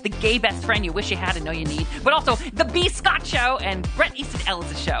 which is the gay best friend you wish you had and know you need, but also the B. Scott Show and Bret Easton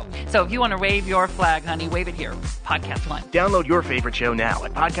Ellis' show. So if you want to wave your flag, honey, wave it here. Podcast One. Download your favorite show now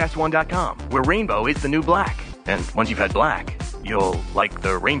at podcast1.com, where rainbow is the new black. And once you've had black, you'll like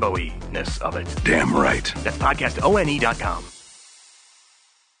the rainbowy-ness of it. Damn right. That's podcastone.com.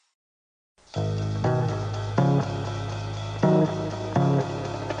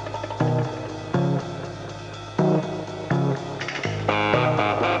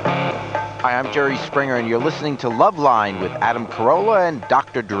 Hi, I'm Jerry Springer, and you're listening to Loveline with Adam Carolla and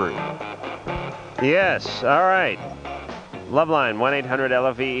Dr. Drew. Yes, all right. Loveline,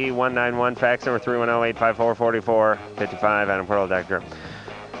 1-800-LOVE-191, fax number 310-854-4455, Adam Carolla, Dr. Drew.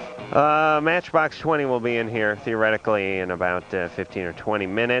 Matchbox 20 will be in here, theoretically, in about 15 or 20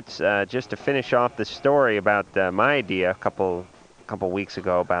 minutes. Just to finish off the story about my idea a couple weeks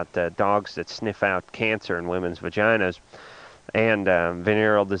ago about dogs that sniff out cancer in women's vaginas and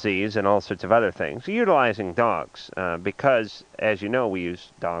venereal disease and all sorts of other things, utilizing dogs because, as you know, we use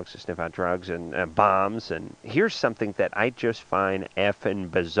dogs to sniff out drugs and bombs. And here's something that I just find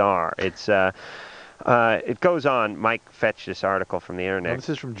effing bizarre. It's It goes on. Mike fetched this article from the internet. Well, this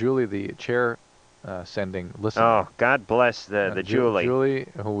is from Julie, the chair sending listener. Oh, God bless the Julie. Julie,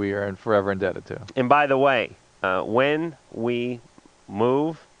 who we are forever indebted to. And by the way, when we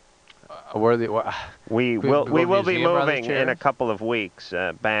move, we will be moving in a couple of weeks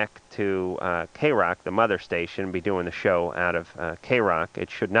back to K-Rock, the mother station, be doing the show out of K-Rock.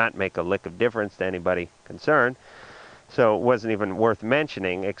 It should not make a lick of difference to anybody concerned. So it wasn't even worth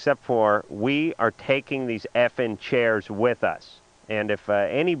mentioning, except for we are taking these effing chairs with us. And if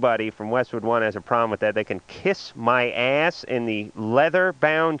anybody from Westwood One has a problem with that, they can kiss my ass in the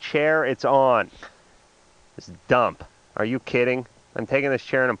leather-bound chair it's on. This dump. Are you kidding? I'm taking this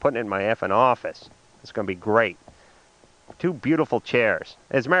chair and I'm putting it in my effing office. It's going to be great. 2 beautiful chairs.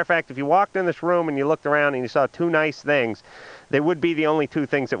 As a matter of fact, if you walked in this room and you looked around and you saw 2 nice things, they would be the only 2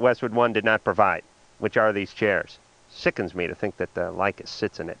 things that Westwood One did not provide, which are these chairs. Sickens me to think that Lycus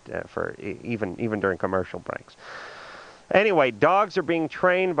sits in it for even during commercial breaks. Anyway, dogs are being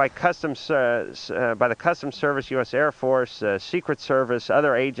trained by by the Customs Service, U.S. Air Force, Secret Service,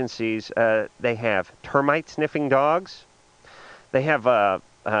 other agencies. They have termite sniffing dogs. They have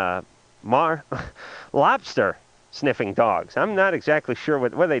lobster sniffing dogs. I'm not exactly sure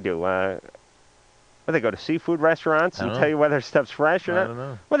what they do. They go to seafood restaurants and tell you whether stuff's fresh or not? I don't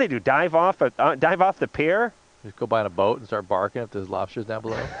know. What do they do? Dive off the pier? Just go by in a boat and start barking if there's lobsters down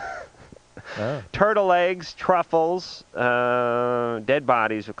below. Oh. Turtle eggs, truffles, dead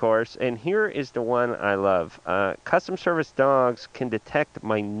bodies, of course. And here is the one I love. Customs Service dogs can detect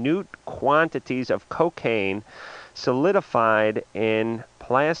minute quantities of cocaine solidified in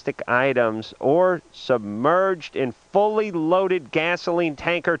plastic items or submerged in fully loaded gasoline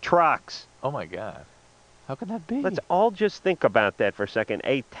tanker trucks. Oh, my God. How can that be? Let's all just think about that for a second.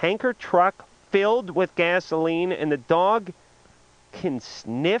 A tanker truck filled with gasoline, and the dog can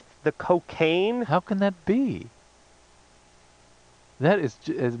sniff the cocaine? How can that be? That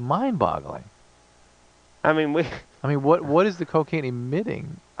is mind-boggling. I mean, what is the cocaine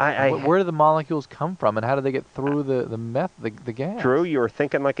emitting? Where do the molecules come from, and how do they get through the gas? Drew, you were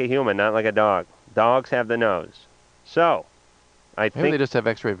thinking like a human, not like a dog. Dogs have the nose. So, Maybe they just have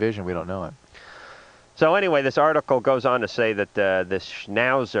X-ray vision. We don't know it. So anyway, this article goes on to say that this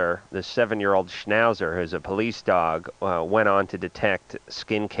Schnauzer, this 7-year-old Schnauzer, who's a police dog, went on to detect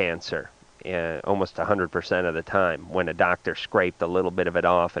skin cancer almost 100% of the time when a doctor scraped a little bit of it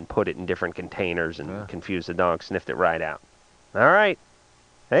off and put it in different containers and confused the dog, sniffed it right out. All right.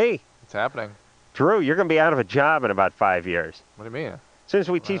 Hey. It's happening. Drew, you're going to be out of a job in about 5 years. What do you mean? As soon as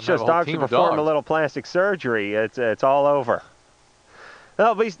we teach those dogs to perform a little plastic surgery, it's all over.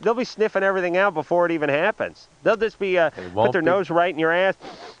 They'll be sniffing everything out before it even happens. They'll just be put their nose right in your ass.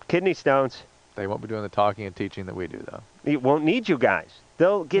 Kidney stones. They won't be doing the talking and teaching that we do, though. It won't need you guys.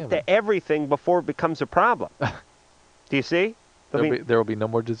 They'll get to everything before it becomes a problem. Do you see? There will be no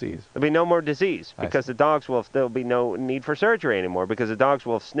more disease. There'll be no more disease because there'll be no need for surgery anymore because the dogs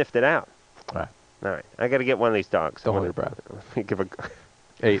will have sniffed it out. All right. I got to get one of these dogs. Don't hold your breath. Let me give a.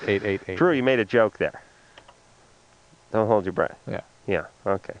 8. Drew, you made a joke there. Don't hold your breath. Yeah. Yeah,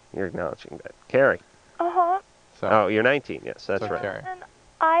 okay. You're acknowledging that. Carrie. Uh-huh. Oh, you're 19. Yes, that's right. Carrie. And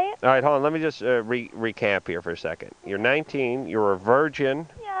All right, hold on. Let me just recap here for a second. You're 19. You were a virgin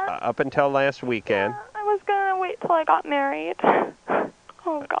up until last weekend. I was going to wait till I got married.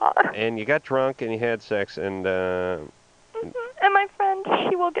 Oh, God. And you got drunk and you had sex and... And my friend,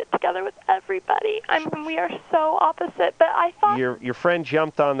 she will get together with everybody. I mean, we are so opposite, but I thought... Your friend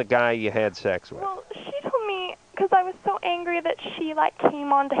jumped on the guy you had sex with. Well, she told me, because I was so angry that she,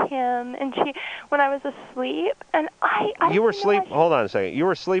 came on to him, and when I was asleep, and I You were asleep... Hold on a second. You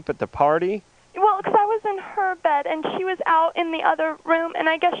were asleep at the party? Well, because I was in her bed, and she was out in the other room, and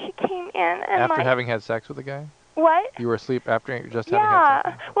I guess she came in and, After having had sex with the guy? What? You were asleep after just having had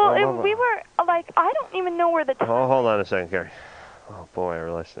sex? Yeah. Well, we were, I don't even know where the... Hold on a second, Carrie. Oh, boy,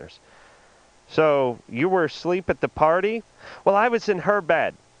 our listeners. So, you were asleep at the party? Well, I was in her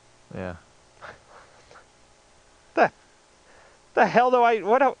bed. Yeah. The hell do I...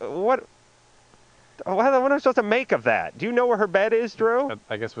 What am I supposed to make of that? Do you know where her bed is, Drew?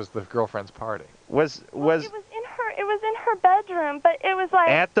 I guess it was the girlfriend's party. Well, it was in her bedroom, but it was like...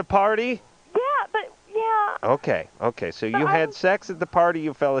 At the party? Yeah, but... Yeah. Okay. So you had sex at the party,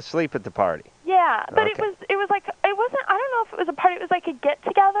 you fell asleep at the party. Yeah, but Okay. it was like, it wasn't, I don't know if it was a party, it was like a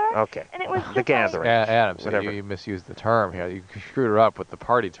get-together. Okay. And it was just the gathering. Adam, so Whatever. you misused the term here. You screwed her up with the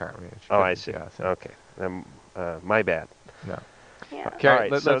party term. I see. Okay. My bad. No. Yeah. Carrie, All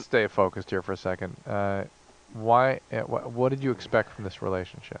right, let's stay focused here for a second. What did you expect from this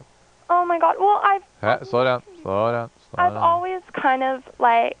relationship? Oh my God. Well, Slow down. I've always kind of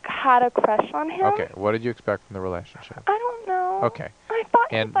like had a crush on him. Okay, what did you expect from the relationship? I don't know. Okay. I thought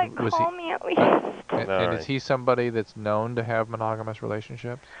And he'd like was call he- me at least. And is he somebody that's known to have monogamous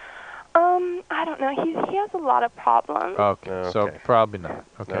relationships? I don't know. He has a lot of problems. Okay, so probably not.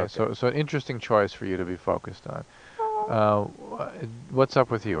 Okay, Okay. so an interesting choice for you to be focused on. What's up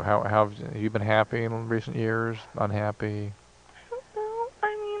with you? How have you been happy in recent years? Unhappy?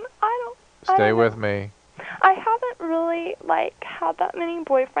 I mean, I Stay don't with know. me. I haven't really like had that many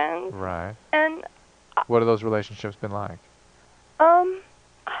boyfriends. Right. And What have those relationships been like? I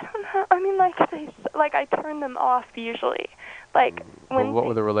don't know. I mean, like I turn them off usually. Like when What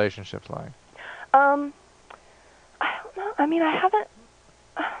were the relationships like? I don't know. I mean, I haven't.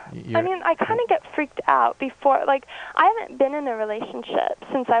 I mean, I kind of get freaked out before. Like, I haven't been in a relationship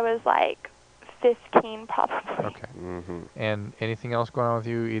since I was like 15, probably. Okay. And anything else going on with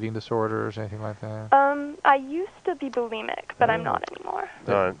you? Eating disorders, anything like that? I used to be bulimic, but I'm not anymore.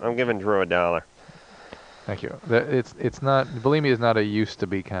 I'm giving Drew $1. Thank you. It's not, bulimia is not a used to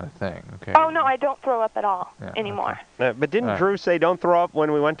be kind of thing. Okay. Oh no, I don't throw up at all anymore. But didn't All right. Drew say don't throw up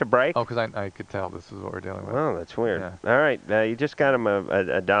when we went to break? Oh, because I could tell this is what we're dealing with. Oh, that's weird. Yeah. All right, you just got him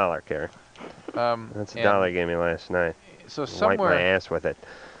a dollar, Carrie. That's a dollar he gave me last night. So Wipe somewhere, my ass with it.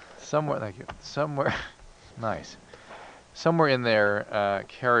 thank you. Somewhere, nice. Somewhere in there,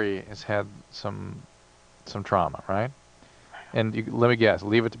 Carrie has had some trauma, right? And let me guess,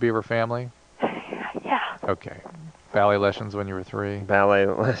 Leave It to Beaver family? Yeah. Okay. Ballet lessons when you were 3? Ballet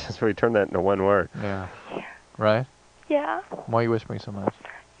lessons, we turned that into one word. Yeah. Right? Yeah. Why are you whispering so much?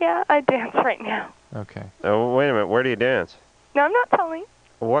 Yeah, I dance right now. Okay. Oh, wait a minute, where do you dance? No, I'm not telling.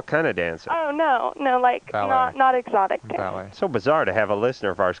 What kind of dancing? Oh no, like Ballet. not exotic dance. Ballet. So bizarre to have a listener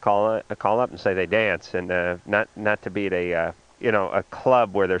of ours call up and say they dance, and not to be at a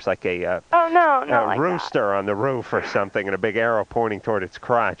club where there's like a Oh no, not like rooster on the roof or something and a big arrow pointing toward its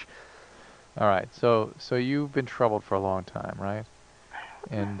crotch. All right. So you've been troubled for a long time, right?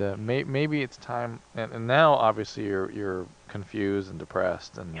 And maybe it's time. And now obviously you're confused and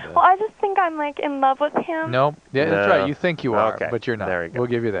depressed and. Well, I just think I'm like in love with him. No, yeah, that's No. right. You think you are, Okay, but you're not. there you go. We'll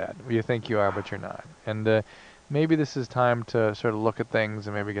give you that. You think you are, but you're not. And maybe this is time to sort of look at things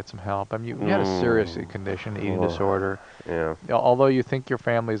and maybe get some help. I mean, you had a serious condition, eating disorder. Yeah. Although you think your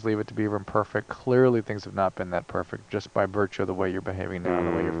family's Leave It to Beaver imperfect, clearly things have not been that perfect just by virtue of the way you're behaving now,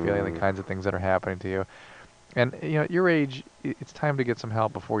 the way you're feeling, the kinds of things that are happening to you. And at your age, it's time to get some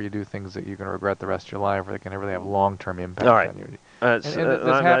help before you do things that you're going to regret the rest of your life, or that can really have long-term impact All right. on you. There's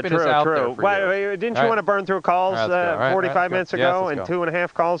happiness out there for Wait, you. didn't All you right. want to burn through calls All right, let's go. All right, 45 let's go. minutes Yes, ago let's and go.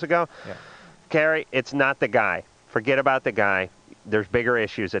 2.5 calls ago? Yeah. Carrie, it's not the guy. Forget about the guy. There's bigger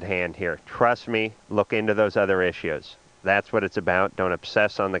issues at hand here. Trust me, look into those other issues. That's what it's about. Don't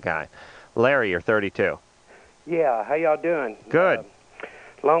obsess on the guy. Larry, you're 32. Yeah, how y'all doing? Good.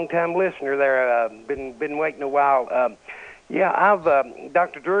 Long-time listener there. Been waiting a while. I've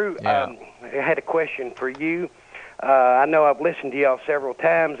Dr. Drew. Yeah. I had a question for you. I know I've listened to y'all several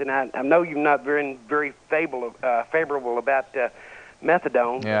times, and I know you've not been very favorable about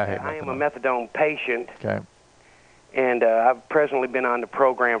methadone. Yeah, I hate am a methadone patient. Okay. And I've presently been on the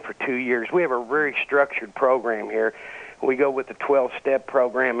program for 2 years. We have a very structured program here. We go with the 12-step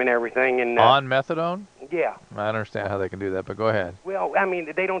program and everything. And On methadone? Yeah. I don't understand how they can do that, but go ahead. Well, I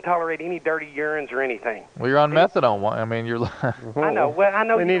mean, they don't tolerate any dirty urines or anything. Well, you're on methadone. I mean, you're. I know. Well, I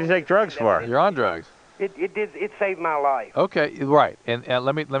know. We need to take drugs for it. You're on drugs. It saved my life. Okay, right. And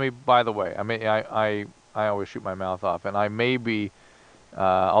let me. By the way, I mean, I always shoot my mouth off, and I may be.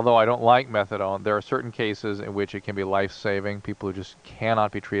 Although I don't like methadone, there are certain cases in which it can be life-saving. People who just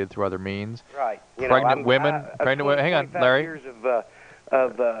cannot be treated through other means. Right. Pregnant women. Hang on, Larry. Years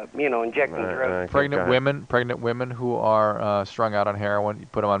of injecting drugs. Pregnant women who are strung out on heroin. You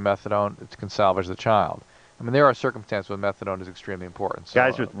put them on methadone, it can salvage the child. I mean, there are circumstances where methadone is extremely important. So,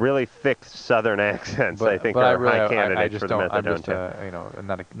 Guys with really thick Southern accents, I think, are high candidates for the methadone.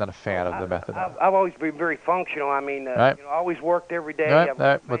 I'm just, not a fan of the methadone. I've always been very functional. I mean, right. Always worked every day. All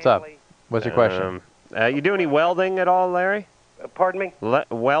right. What's up? What's your question? You do any welding at all, Larry? Pardon me?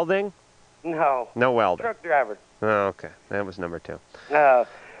 Welding? No. No welding. Truck driver. Oh, okay. That was number 2.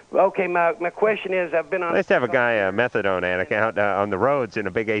 Okay, my question is, I've been on. Nice to have a guy, a methadone addict, out on the roads in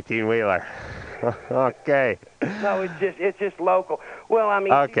a big 18-wheeler. Okay. No, it's just local. Well, I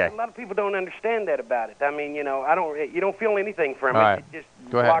mean, okay. A lot of people don't understand that about it. I mean, you don't feel anything from All it. right. It just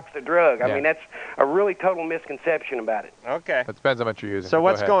Go ahead. blocks the drug. Yeah. I mean, that's a really total misconception about it. Okay. It depends on what you're using. So Go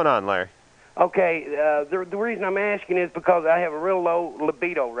what's ahead. going on, Larry? Okay, the reason I'm asking is because I have a real low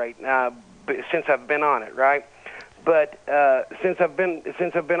libido rate since I've been on it, right? But since I've been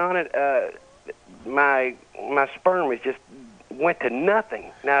on it, my sperm is just went to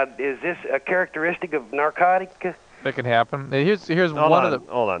nothing. Now, is this a characteristic of narcotic? That can happen. Here's Hold one on, of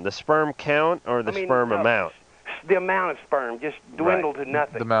the. hold on. The sperm count or the sperm amount? The amount of sperm just dwindled to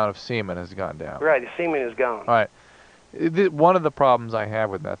nothing. The amount of semen has gone down. Right, the semen is gone. All right. One of the problems I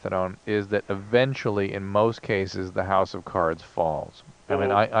have with methadone is that eventually, in most cases, the house of cards falls. I mean,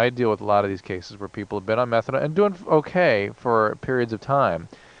 I deal with a lot of these cases where people have been on methadone and doing okay for periods of time,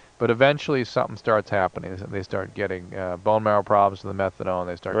 but eventually something starts happening. They start getting bone marrow problems with the methadone.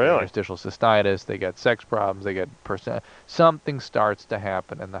 They start getting interstitial cystitis. They get sex problems. They get something starts to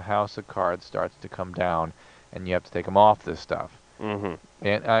happen, and the house of cards starts to come down, and you have to take them off this stuff. Mm-hmm.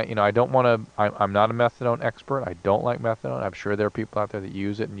 And I don't want to. I'm not a methadone expert. I don't like methadone. I'm sure there are people out there that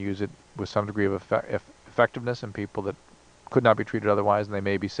use it and use it with some degree of effectiveness, and people that could not be treated otherwise, and they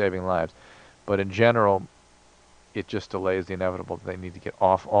may be saving lives. But in general, it just delays the inevitable. They need to get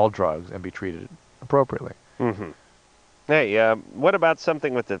off all drugs and be treated appropriately. Mm-hmm. Hey, what about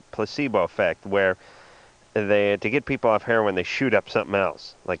something with the placebo effect, where to get people off heroin, they shoot up something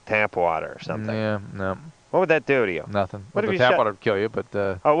else, like tap water or something? Yeah, no. What would that do to you? Nothing. What Well, if the you tap water would kill you, but...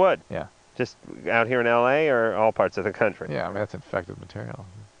 Oh, it would? Yeah. Just out here in L.A. or all parts of the country? Yeah, I mean, that's infected material.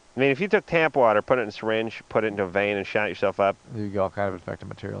 I mean, if you took tap water, put it in a syringe, put it into a vein, and shot yourself up... You get all kind of infected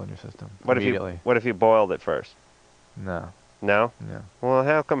material in your system What immediately. What if you boiled it first? No. No? No. Well,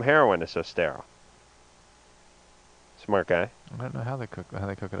 how come heroin is so sterile? Smart guy. I don't know how they cook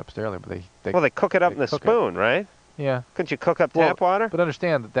it up sterilely, but they Well, they cook it up in the spoon, right? Yeah. Couldn't you cook up tap water? But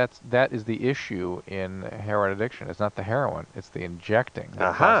understand that is the issue in heroin addiction. It's not the heroin; it's the injecting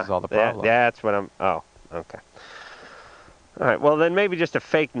that causes all the problems. That's what I'm... Oh, okay. All right, well, then maybe just a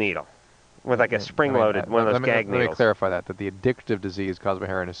fake needle with like a spring-loaded, one of those gag needles. Let me clarify that the addictive disease caused by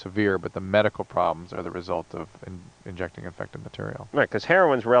heroin is severe, but the medical problems are the result of injecting infected material. Right, because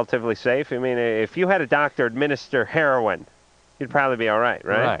heroin's relatively safe. I mean, if you had a doctor administer heroin, you'd probably be all right,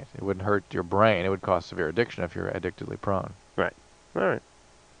 right? Right. It wouldn't hurt your brain. It would cause severe addiction if you're addictively prone. Right. All right.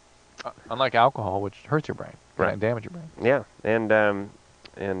 Unlike alcohol, which hurts your brain. Right. Can damage your brain. Yeah, and what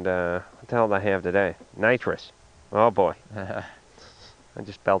the hell did I have today? Nitrous. Oh, boy. I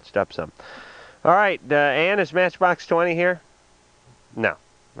just belched up some. All right, Ann, is Matchbox 20 here? No.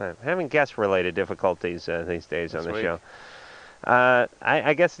 I'm having guest-related difficulties these days on the show.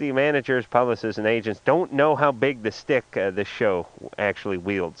 I guess the managers, publicists, and agents don't know how big the stick this show actually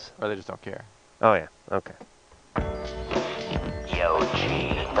wields. Or they just don't care. Oh, yeah. Okay. Yo,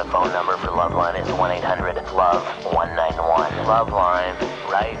 G. The phone number for Loveline is 1-800-LOVE-191. Loveline.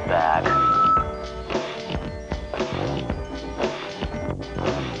 Right back.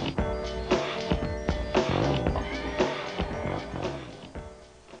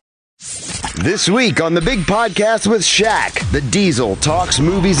 This week on the Big Podcast with Shaq, the Diesel talks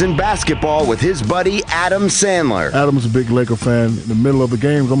movies and basketball with his buddy Adam Sandler. Adam's a big Laker fan. In the middle of the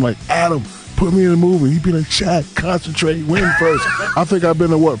games, I'm like, Adam, put me in a movie. He'd be like, Shaq, concentrate, win first. I think I've been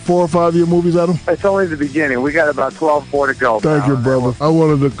to, 4 or 5 of your movies, Adam? It's only the beginning. We got about 12 more to go. Thank you, brother. I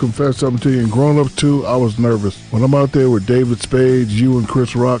wanted to confess something to you. In Grown Ups 2, I was nervous. When I'm out there with David Spade, you and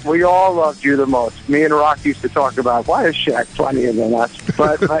Chris Rock. We all loved you the most. Me and Rock used to talk about, why is Shaq funnier than us?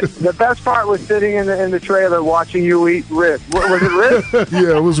 But the best part was sitting in the trailer watching you eat ribs. Was it ribs?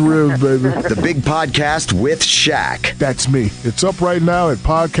 Yeah, it was ribs, baby. The Big Podcast with Shaq. That's me. It's up right now at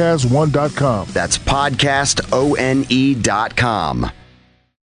podcast1.com. That's podcastone.com.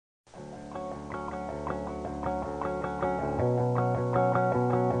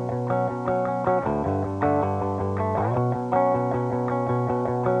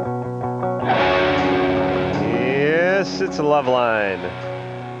 Yes, it's a love line.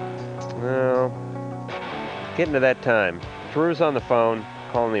 Well, getting to that time. Drew's on the phone,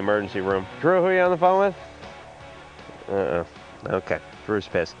 calling the emergency room. Drew, who are you on the phone with? Uh-oh. Okay, Drew's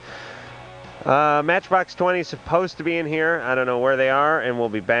pissed. Matchbox 20 is supposed to be in here. I don't know where they are, and we'll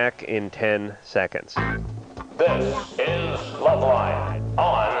be back in 10 seconds. This is Loveline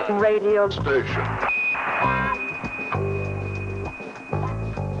on Radio Station.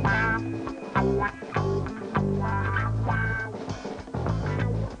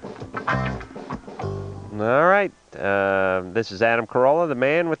 All right. This is Adam Carolla, the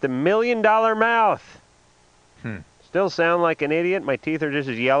man with the $1 million mouth. Still sound like an idiot. My teeth are just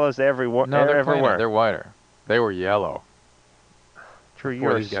as yellow as they ever were. No, they're whiter. They were yellow. Drew, before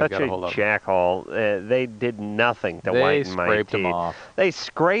you're these guys such got a hold a of 'em. jackhole. They did nothing to They whiten my scraped 'em teeth. off. They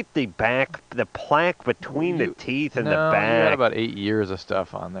scraped the plaque between the teeth and the back. No, you had about 8 years of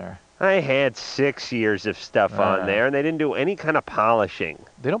stuff on there. I had 6 years of stuff on there, and they didn't do any kind of polishing.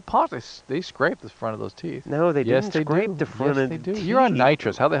 They don't polish. They scrape the front of those teeth. No, they yes, didn't they scrape do. the front yes, of they the do. teeth. You're on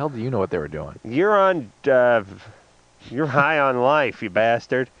nitrous. How the hell do you know what they were doing? You're on, you're high on life, you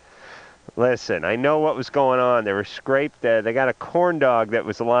bastard. Listen, I know what was going on. They were scraped. They got a corn dog that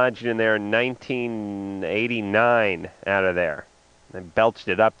was lodged in there in 1989 out of there. They belched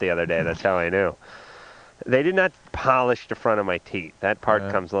it up the other day. That's how I knew. They did not polish the front of my teeth. That part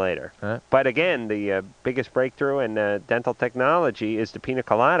comes later. But again, the biggest breakthrough in dental technology is the pina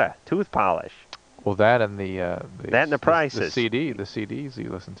colada tooth polish. Well, that and the that and the prices. The CDs you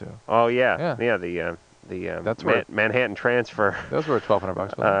listen to. Oh yeah. That's where Manhattan Transfer. Those were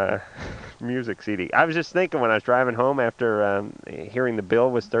 $1,200. Music CD. I was just thinking when I was driving home after hearing the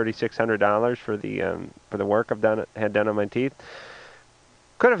bill was $3,600 for the work had done on my teeth.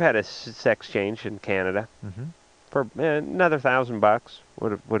 Could have had a sex change in Canada for another $1,000.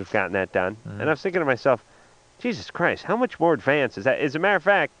 Would have gotten that done. And I was thinking to myself, Jesus Christ, how much more advanced is that? As a matter of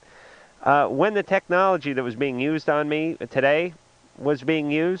fact, when the technology that was being used on me today was being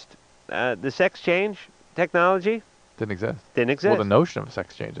used, the sex change technology didn't exist. Didn't exist. Well, the notion of a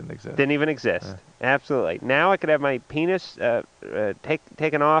sex change didn't exist. Didn't even exist. Absolutely. Now I could have my penis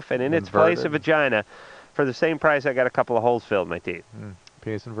taken off and in its place a vagina for the same price I got a couple of holes filled in my teeth.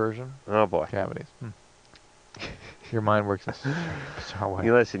 Penis inversion? Oh, boy. Cavities. Your mind works in a bizarre way.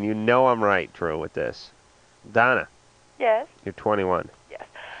 You listen, you know I'm right, Drew, with this. Donna. Yes. You're 21. Yes.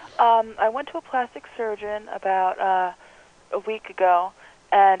 I went to a plastic surgeon about a week ago,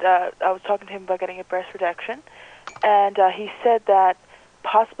 and I was talking to him about getting a breast reduction, and he said that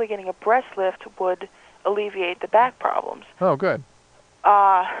possibly getting a breast lift would alleviate the back problems. Oh, good.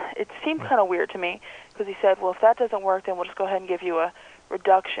 It seemed kind of weird to me, because he said, well, if that doesn't work, then we'll just go ahead and give you a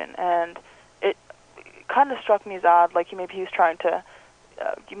reduction. And it kind of struck me as odd, like maybe he was trying to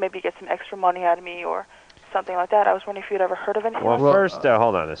maybe get some extra money out of me or something like that. I was wondering if you'd ever heard of anything Well, like first,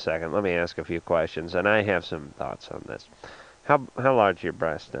 hold on a second. Let me ask a few questions, and I have some thoughts on this. How large are your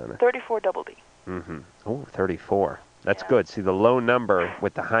breasts, Donna? 34 double D. Oh, 34. That's good. See, the low number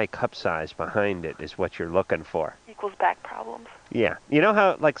with the high cup size behind it is what you're looking for. Equals back problems. Yeah. You know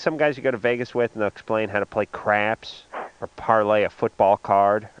how, like, some guys you go to Vegas with and they'll explain how to play craps or parlay a football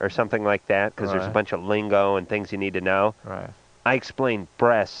card or something like that because there's a bunch of lingo and things you need to know? Right. I explain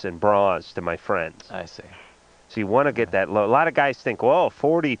breasts and bras to my friends. I see. So you want to get that low. A lot of guys think, whoa,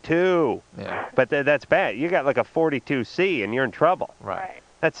 42. Yeah. But that's bad. You got like a 42C and you're in trouble. Right.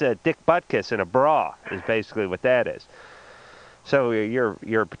 That's a dick butt kiss in a bra is basically what that is. So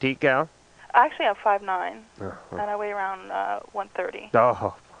you're a petite gal? Actually, I'm 5'9", and I weigh around 130.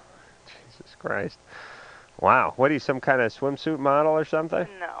 Oh, Jesus Christ. Wow. What are you, some kind of swimsuit model or something?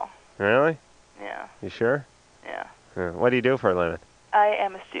 No. Really? Yeah. You sure? Yeah. What do you do for a living? I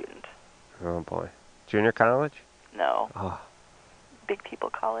am a student. Oh, boy. Junior college? No. Oh. Big people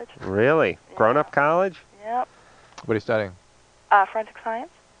college. Really? Grown-up college? Yep. What are you studying? Forensic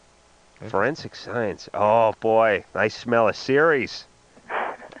science. Forensic science. Oh, boy. I smell a series.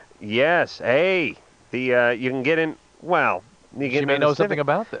 Yes. Hey. You can get in, well, you She may know something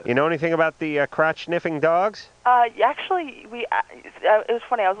about this. You know anything about the crotch-sniffing dogs? Actually, it was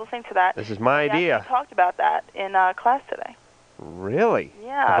funny. I was listening to that. This is my We idea. actually talked about that in class today. Really?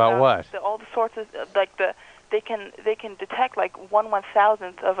 Yeah. About what? All the sorts of they can detect like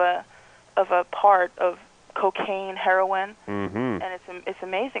 1/1000th of a part of cocaine, heroin, and it's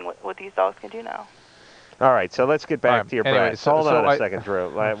amazing what these dogs can do now. All right, so let's get back to your anyway, breasts. so- Hold so on a I- second, Drew.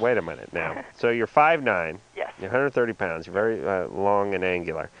 Wait a minute now. So you're 5'9". Yes. You're 130 pounds. You're very long and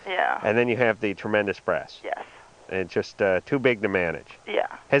angular. Yeah. And then you have the tremendous breasts. Yes. And just too big to manage. Yeah.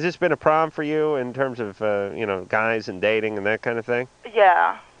 Has this been a problem for you in terms of guys and dating and that kind of thing?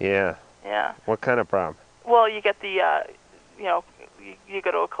 Yeah. Yeah. Yeah. What kind of problem? Well, you get the you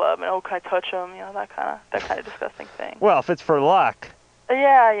go to a club and can I touch them? That kind of disgusting thing. Well, if it's for luck,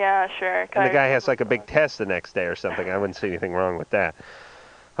 Yeah, sure. and the guy has like a big test the next day or something, I wouldn't see anything wrong with that.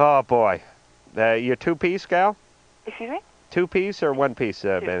 Oh boy, you a two-piece gal? Excuse me? Two-piece or one-piece?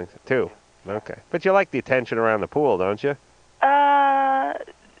 Ben? Two. Okay. But you like the attention around the pool, don't you?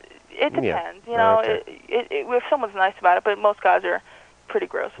 It depends. Okay. If someone's nice about it, but most guys are pretty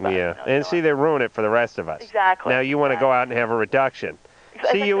gross about it. Yeah. And see, they ruin it for the rest of us. Exactly. Now you want to go out and have a reduction.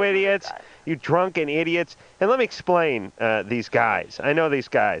 See, you idiots, you drunken idiots. And let me explain these guys. I know these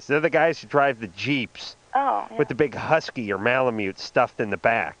guys. They're the guys who drive the Jeeps Oh, yeah. with the big Husky or Malamute stuffed in the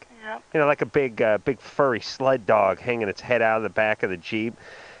back. Yeah, Yep. You know, like a big furry sled dog hanging its head out of the back of the Jeep.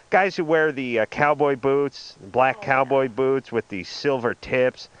 Guys who wear the cowboy boots, black cowboy boots with the silver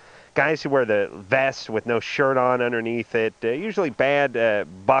tips. Guys who wear the vests with no shirt on underneath it, usually bad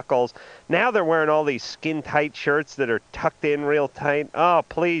buckles. Now they're wearing all these skin-tight shirts that are tucked in real tight. Oh,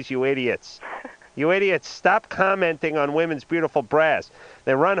 please, you idiots. You idiots, stop commenting on women's beautiful breasts.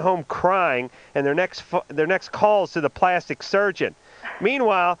 They run home crying, and their next call is to the plastic surgeon.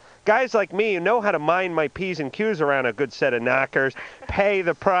 Meanwhile, guys like me who know how to mind my P's and Q's around a good set of knockers pay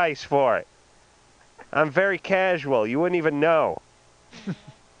the price for it. I'm very casual. You wouldn't even know.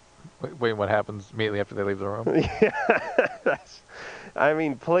 Wait, what happens immediately after they leave the room? Yeah, I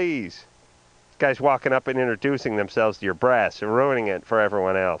mean, please. Guys walking up and introducing themselves to your breasts and ruining it for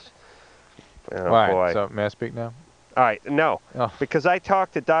everyone else. Oh, All right, boy. so may I speak now? All right, no, because I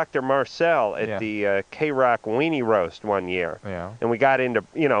talked to Dr. Marcel at Yeah. the K-Rock Weenie Roast one year, and we got into,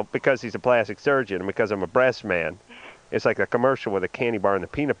 because he's a plastic surgeon and because I'm a breast man, it's like a commercial where the candy bar and the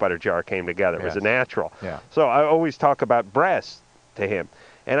peanut butter jar came together. It was a Yes. natural. Yeah. So I always talk about breasts to him.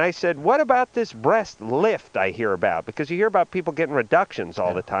 And I said, what about this breast lift I hear about? Because you hear about people getting reductions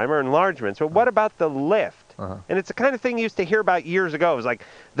all the time or enlargements. But what about the lift? And it's the kind of thing you used to hear about years ago. It was like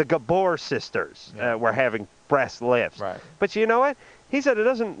the Gabor sisters were having breast lifts. Right. But you know what? He said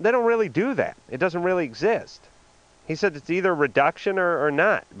they don't really do that. It doesn't really exist. He said it's either reduction or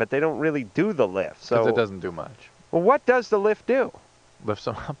not, but they don't really do the lift. So Because it doesn't do much. Well, what does the lift do? Lifts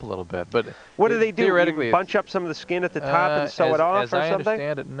them up a little bit, but What do they do? Theoretically, You bunch up some of the skin at the top and sew it off as or I something?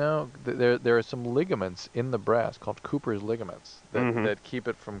 understand it, no. There are some ligaments in the breast called Cooper's ligaments that keep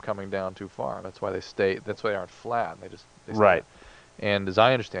it from coming down too far. That's why they stay. That's why they aren't flat. They stay Right. And as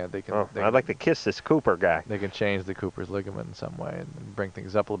I understand it, they can. I'd like to kiss this Cooper guy. They can change the Cooper's ligament in some way and bring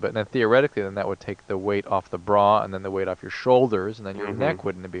things up a little bit. And then theoretically, then that would take the weight off the bra and then the weight off your shoulders, and then your neck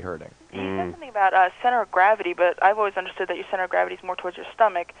wouldn't be hurting. He said something about center of gravity, but I've always understood that your center of gravity is more towards your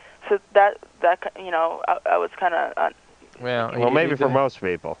stomach. So that I was kind of. Well, maybe for most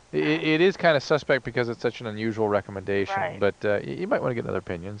people. It is kind of suspect because it's such an unusual recommendation. Right. But you might want to get another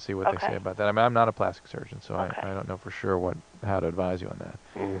opinion, see what they say about that. I mean, I'm not a plastic surgeon, so I don't know for sure how to advise you on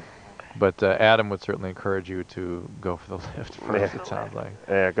that. But Adam would certainly encourage you to go for the lift first, it sounds like.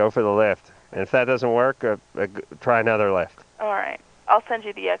 Yeah, go for the lift. And if that doesn't work, try another lift. All right. I'll send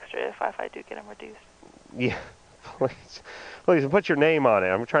you the extra if I do get them reduced. Yeah, please put your name on it.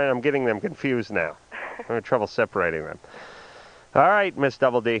 I'm getting them confused now. I'm having trouble separating them. All right, Miss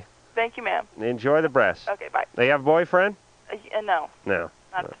Double D. Thank you, ma'am. Enjoy the breast. Okay, bye. Do you have a boyfriend? No. No.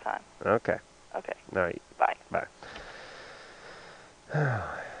 Not at this time. Okay. Okay. All right. Bye. Bye.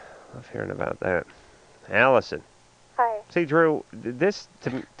 Love hearing about that. Allison. Hi. See, Drew, this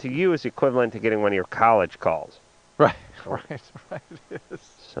to you is equivalent to getting one of your college calls. Right. It is.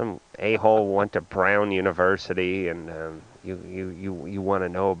 Some a-hole went to Brown University, and you want to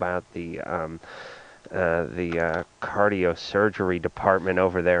know about the cardiosurgery department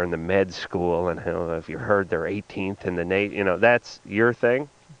over there in the med school, and how if you heard they're 18th in the nation, that's your thing.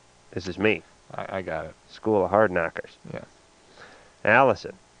 This is me. I got it. School of Hard Knockers. Yeah.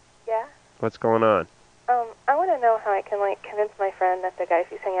 Allison. Yeah? What's going on? I want to know how I can, convince my friend that the guy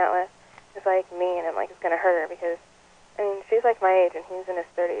she's hanging out with is like me and it's going to hurt her because, she's like my age and he's in his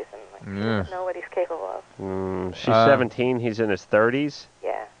 30s and, he doesn't know what he's capable of. She's 17, he's in his 30s?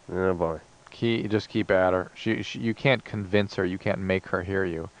 Yeah. Oh, boy. Just keep at her. You can't convince her. You can't make her hear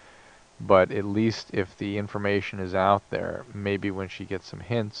you. But at least if the information is out there, maybe when she gets some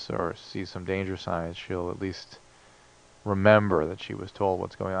hints or sees some danger signs, she'll at least remember that she was told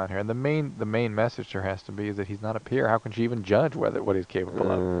what's going on here. And the main message to her has to be is that he's not a peer. How can she even judge what he's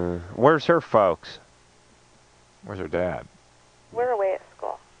capable of? Where's her folks? Where's her dad? We're away at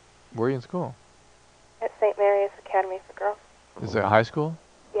school. Where are you in school? At St. Mary's Academy for Girls. Is it high school?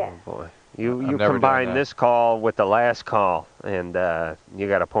 Yeah. Oh, boy. You never combine done that. this call with the last call, and you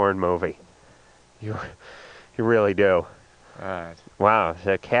got a porn movie. You really do. All right. Wow, it's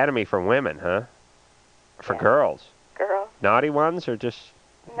an academy for women, huh? For girls. Girls. Naughty ones or just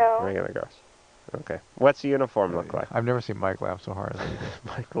No. regular girls? Okay. What's the uniform look like? I've never seen Mike laugh so hard.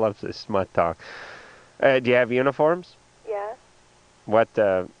 Mike loves this smut talk. Do you have uniforms? Yeah. What,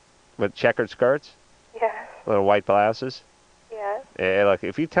 with checkered skirts? Yeah. Little white blouses? Yeah. Look,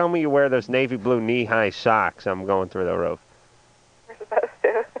 if you tell me you wear those navy blue knee-high socks, I'm going through the roof. We're supposed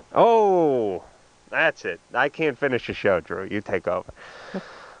to. Oh, that's it. I can't finish the show, Drew. You take over.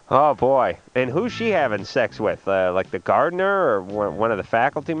 Oh, boy. And who's she having sex with? Like the gardener or one of the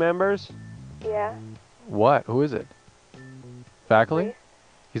faculty members? Yeah. What? Who is it? Faculty? Priest.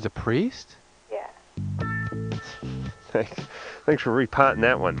 He's a priest? Yeah. Thanks for repotting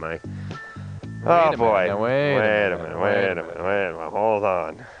that one, Mike. a Boy. minute, now, wait a minute. Hold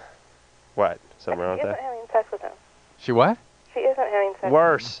on. What? Something wrong She with isn't that? having sex with him. She what? She isn't having sex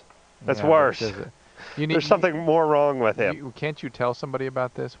Worse. That's Yeah, worse. but There's something more wrong with him. Can't you tell somebody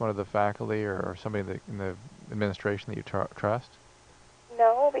about this? One of the faculty or somebody in the administration that you trust? with him.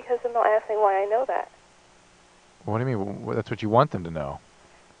 No, because then they'll ask me why I know that. What do you mean? That's what you want them to know.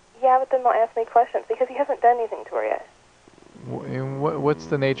 Yeah, but then they'll ask me questions because he hasn't done anything to her yet. What's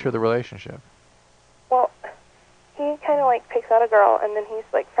the nature of the relationship? Well, he kind of like picks out a girl, and then he's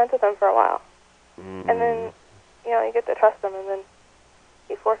like friends with them for a while. Mm. And then, you get to trust him, and then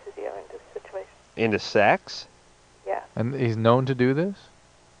he forces you into the situation. Into sex? Yeah. And he's known to do this?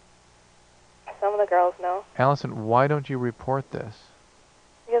 Some of the girls know. Allison, why don't you report this?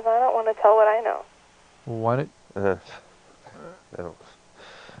 Because I don't want to tell what I know. Why don't... No.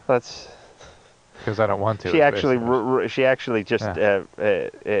 Let's... Because I don't want to. She actually just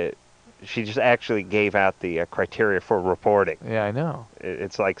she just actually gave out the criteria for reporting. Yeah, I know.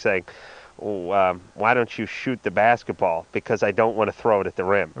 It's like saying, why don't you shoot the basketball? Because I don't want to throw it at the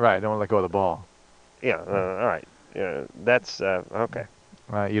rim. Right, I don't want to let go of the ball. Yeah, all right. Yeah, that's okay.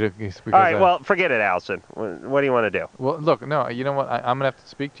 Right, all right, well, forget it, Allison. What do you want to do? Well, look, no, you know what? I'm going to have to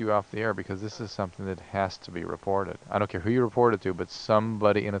speak to you off the air because this is something that has to be reported. I don't care who you report it to, but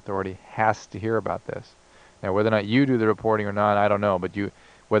somebody in authority has to hear about this. Now, whether or not you do the reporting or not, I don't know, but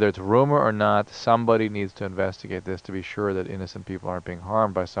whether it's rumor or not, somebody needs to investigate this to be sure that innocent people aren't being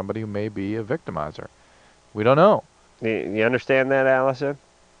harmed by somebody who may be a victimizer. We don't know. You understand that, Allison?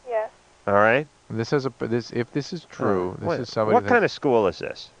 Yeah. All right. If this is true, this is somebody. What kind of school is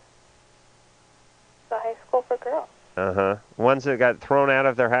this? It's a high school for girls. Uh-huh. Ones that got thrown out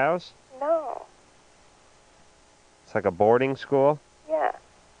of their house? No. It's like a boarding school? Yeah.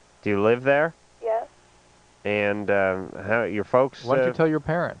 Do you live there? Yes. And how your folks? Why don't you tell your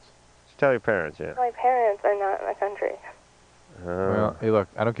parents? Just tell your parents, yeah. My parents are not in the country. Well, hey, look,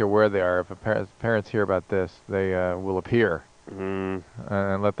 I don't care where they are. If parents hear about this, they will appear and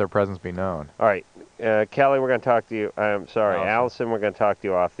let their presence be known. All right. Kelly, we're going to talk to you. I'm sorry, Allison, we're going to talk to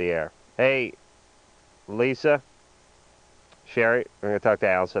you off the air. Hey, Lisa, Sherry, we're going to talk to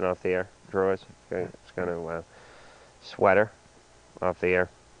Allison off the air. Drew is going to sweater off the air.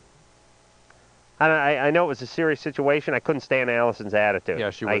 I know it was a serious situation. I couldn't stand Allison's attitude.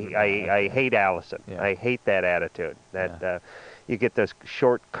 Yeah, she wasn't. I hate Allison. Yeah. I hate that attitude. That you get those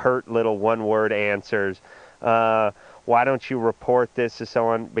short, curt little one-word answers. Why don't you report this to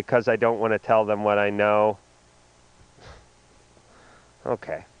someone? Because I don't want to tell them what I know.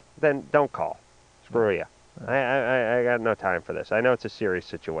 Okay, then don't call. Screw you. I got no time for this. I know it's a serious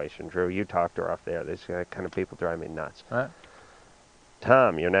situation. Drew, you talked to her off there. These kind of people drive me nuts. Right.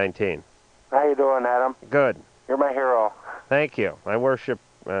 Tom, you're 19. How you doing, Adam? Good. You're my hero. Thank you. I worship.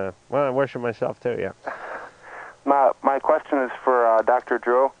 I worship myself too. Yeah. My question is for Dr.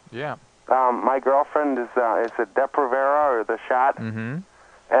 Drew. Yeah. My girlfriend is it Depo-Provera or the shot? Mm-hmm.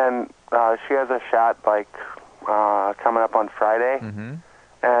 And she has a shot coming up on Friday. Mm-hmm.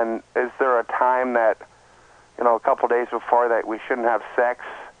 And is there a time that a couple days before that we shouldn't have sex,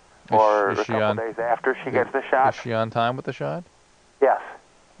 or a couple days after she gets the shot? Is she on time with the shot? Yes.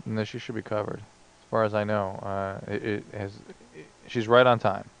 No, she should be covered. As far as I know, she's right on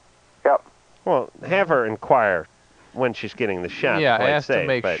time. Yep. Well, have her inquire when she's getting the shot. Yeah, I like asked say, to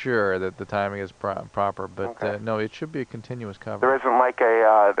make but sure that the timing is proper, but no, it should be a continuous cover. There isn't like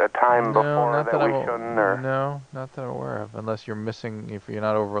a time No, before not that we I'm shouldn't, or no, not that I'm aware of, unless you're missing, if you're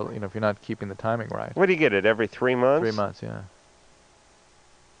not if you're not keeping the timing right. What do you get it every 3 months? 3 months, yeah.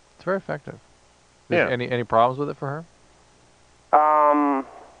 It's very effective. Yeah. Any problems with it for her?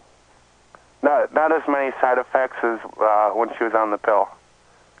 not as many side effects as when she was on the pill.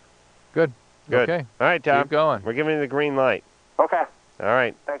 Good. Good. Okay. All right, Tom. Keep going. We're giving you the green light. Okay. All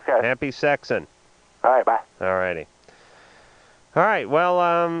right. Thanks, guys. Happy sexing. All right, bye. All righty. All right.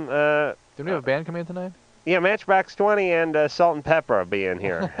 Well, didn't we have a band come in tonight? Yeah, Matchbox 20 and Salt and Pepper will be in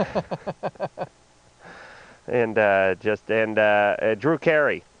here. and Drew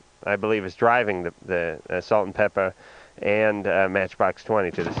Carey, I believe, is driving the Salt and Pepper and Matchbox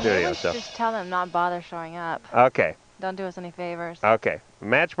 20 to the studio. So Just tell them not bother showing up. okay. Don't do us any favors. Okay.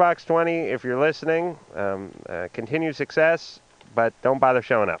 Matchbox 20, if you're listening, continued success, but don't bother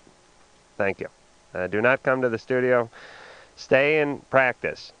showing up. Thank you. Do not come to the studio. Stay and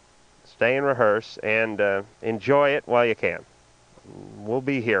practice. Stay and rehearse, and enjoy it while you can. We'll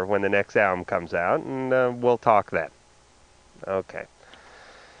be here when the next album comes out, and we'll talk then. Okay.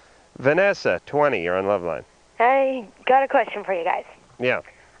 Vanessa, 20, you're on Loveline. I got a question for you guys. Yeah.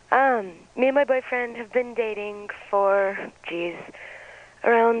 Me and my boyfriend have been dating for,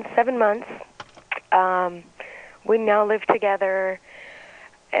 around 7 months. We now live together,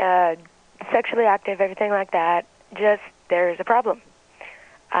 sexually active, everything like that. Just, there's a problem.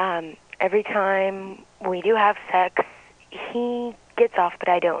 Every time we do have sex, he gets off, but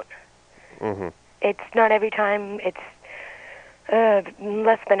I don't. Mm-hmm. It's not every time. It's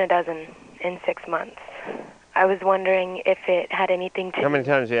less than a dozen in 6 months. I was wondering if it had anything to How many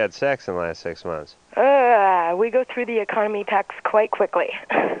times have you had sex in the last 6 months? We go through the economy packs quite quickly.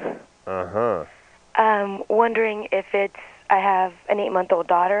 Uh-huh. Wondering if I have an 8-month-old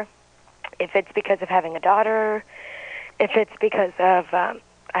daughter, if it's because of having a daughter, if it's because of, I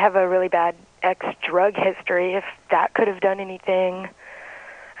have a really bad ex-drug history, if that could have done anything.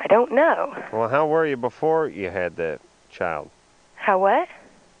 I don't know. Well, how were you before you had the child? How what?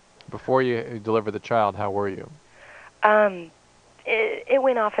 Before you delivered the child, how were you? It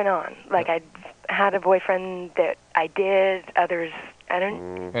went off and on. Like, I had a boyfriend that I did, others, I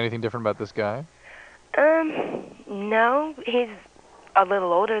don't... Anything different about this guy? No. He's a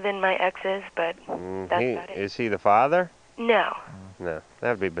little older than my exes, but that's about it. Is he the father? No. No, that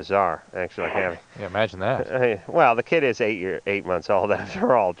would be bizarre, actually. Having. Yeah, imagine that. Well, the kid is 8 months old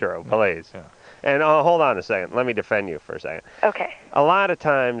after all, Drew, please. Yeah. And hold on a second. Let me defend you for a second. Okay. A lot of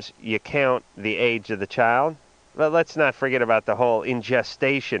times you count the age of the child, but let's not forget about the whole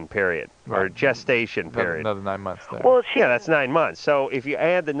ingestation period or gestation period. Another 9 months there. Well, yeah, that's 9 months. So if you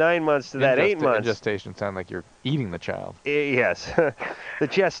add the 9 months to that 8 months... Gestation sounds like you're eating the child. Yes. The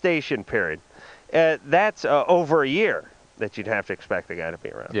gestation period. That's over a year that you'd have to expect the guy to be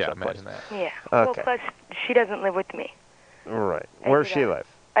around. Yeah, imagine that. Yeah. Okay. Well, plus, she doesn't live with me. Right. Where does she live?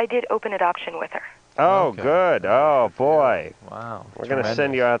 I did open adoption with her. Oh, Okay. good. Oh, boy. Wow. We're going to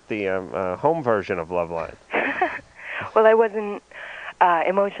send you out the home version of Loveline. Well, I wasn't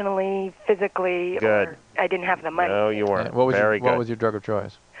emotionally, physically, Good. or I didn't have the money. No, you weren't. What was Very your, good. What was your drug of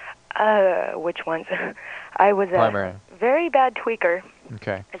choice? Which ones? I was Primary. a very bad tweaker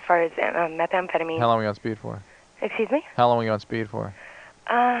Okay. as far as methamphetamine. How long were you on speed for? Excuse me? How long were you on speed for?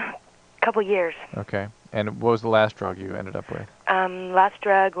 Couple years. Okay. And what was the last drug you ended up with? Last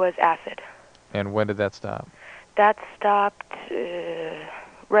drug was acid. And when did that stop? That stopped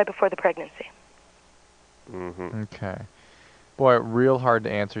right before the pregnancy. Mm-hmm. Okay. Boy, real hard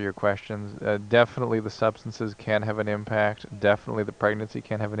to answer your questions. Definitely the substances can have an impact. Definitely the pregnancy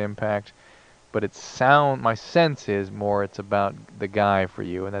can have an impact. But my sense is more it's about the guy for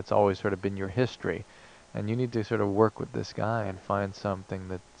you, and that's always sort of been your history. And you need to sort of work with this guy and find something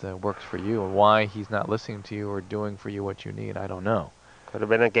that works for you. And why he's not listening to you or doing for you what you need, I don't know. Could have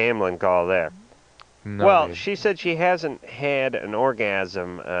been a gambling call there. No, well, dude. she said she hasn't had an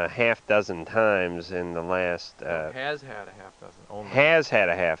orgasm half dozen times in the last... has had a half dozen. Only. Has had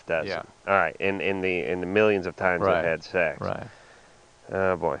a half dozen. Yeah. All right, in the millions of times Right. I've had sex. Right.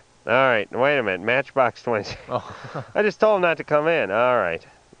 Oh, boy. All right, wait a minute. Matchbox 20. Oh. I just told them not to come in. All right.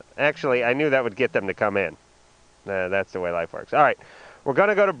 Actually, I knew that would get them to come in. That's the way life works. All right, we're going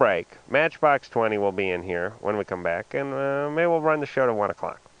to go to break. Matchbox 20 will be in here when we come back, and maybe we'll run the show to 1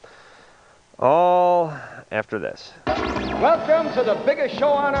 o'clock. All after this. Welcome to the biggest show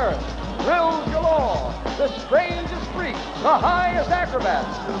on earth. Thrills galore, the strangest freaks, the highest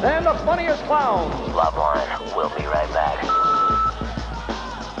acrobats, and the funniest clowns. Loveline, we'll be right back.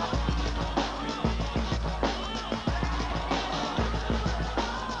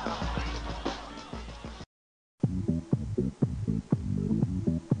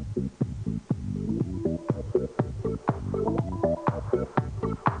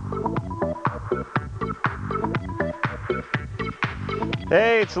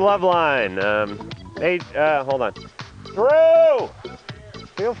 Hey, it's Loveline. Hey, hold on. Drew!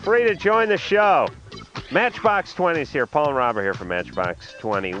 Feel free to join the show. Matchbox 20 is here. Paul and Robert here from Matchbox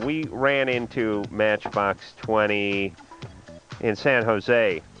 20. We ran into Matchbox 20 in San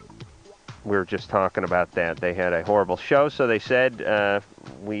Jose. We were just talking about that. They had a horrible show, so they said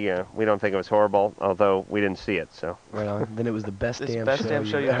we don't think it was horrible, although we didn't see it. So right on. Then it was the best It's damn best damn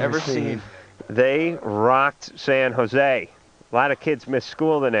show you've ever seen. They rocked San Jose. A lot of kids missed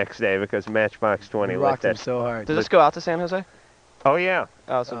school the next day because Matchbox 20 We lit rocked them that. so hard. Does this go out to San Jose? Oh, yeah.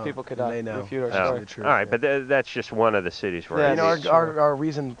 Oh, so people could they know. refute our Oh, story. all right, but that's just one of the cities we're in. You know, our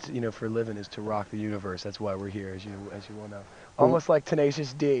reason, for living is to rock the universe. That's why we're here, as you well know. Almost like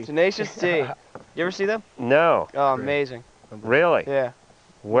Tenacious D. Tenacious D. You ever see them? No. Oh, amazing. Really? Yeah.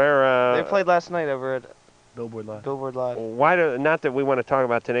 Where? They played last night over at Billboard Live. Billboard Live. Not that we want to talk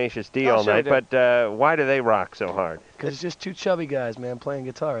about Tenacious D Oh, all sure night, we do. but why do they rock so hard? Because it's just two chubby guys, man, playing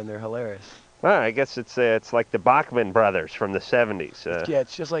guitar, and they're hilarious. Well, I guess it's like the Bachman brothers from the 70s. Yeah,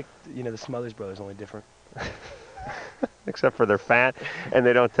 it's just like, the Smothers Brothers, only different. Except for they're fat and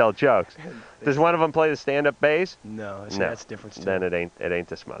they don't tell jokes. Does one of them play the stand-up bass? No, that's different too. Then it ain't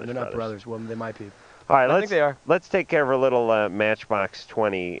the Smothers They're not brothers. Well, they might be. All right, I think they are. Let's take care of a little Matchbox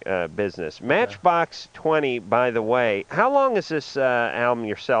 20 business. Matchbox 20, by the way, how long has this album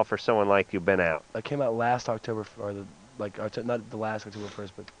yourself or someone like you been out? It came out last October, not the last October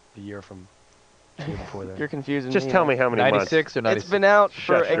 1st, but the year before that. You're confusing Just me. tell me how many months. 96 or 96? It's been out for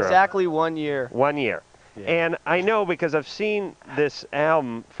Shut your exactly 1 year. 1 year. Yeah. And I know because I've seen this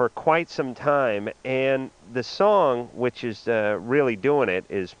album for quite some time, and the song, which is really doing it,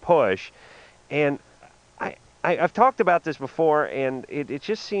 is Push. And I've talked about this before, and it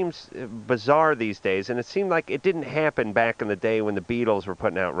just seems bizarre these days, and it seemed like it didn't happen back in the day when the Beatles were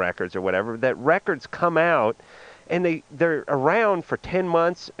putting out records or whatever, that records come out, and they're around for 10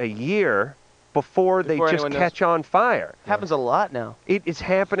 months, a year, before they just catch on fire. Happens a lot now. It's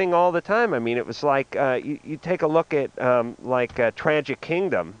happening all the time. I mean, it was like, you take a look at, Tragic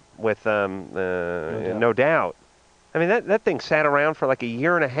Kingdom with No Doubt. I mean, that thing sat around for like a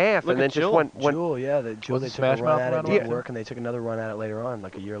year and a half, and then just went. Jewel, Jewel, they took a run at it, didn't work, and they took another run at it later on,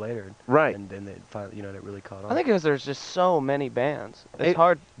 like a year later. Right. And then they finally, it really caught on. I think because there's just so many bands. It's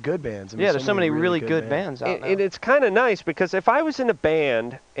hard. Good bands. There's so many really good bands out now. And it's kind of nice because if I was in a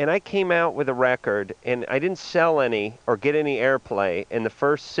band and I came out with a record and I didn't sell any or get any airplay in the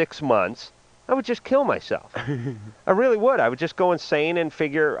first 6 months, I would just kill myself. I really would. I would just go insane and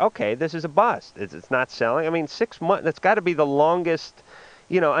figure, okay, this is a bust. It's not selling. I mean, 6 months, that's got to be the longest.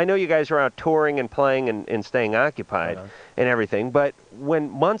 I know you guys are out touring and playing and staying occupied and everything, but when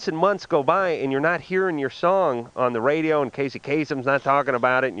months and months go by and you're not hearing your song on the radio and Casey Kasem's not talking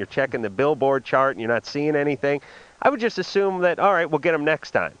about it and you're checking the Billboard chart and you're not seeing anything, I would just assume that, all right, we'll get them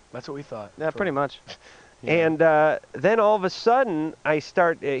next time. That's what we thought. Yeah, pretty much. Yeah. And then all of a sudden, I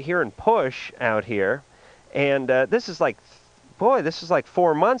start hearing Push out here, and this is like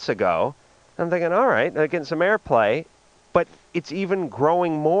 4 months ago. I'm thinking, all right, getting some airplay, but it's even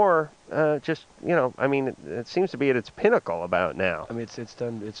growing more. I mean, it seems to be at its pinnacle about now. I mean,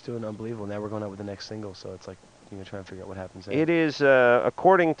 it's doing unbelievable. Now we're going out with the next single, so it's like trying to figure out what happens there. It is,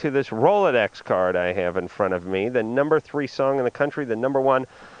 according to this Rolodex card I have in front of me, the number 3 song in the country, the number 1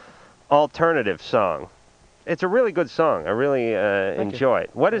 alternative song. It's a really good song. I really enjoy it.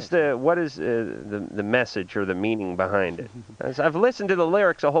 What is the message or the meaning behind it? As I've listened to the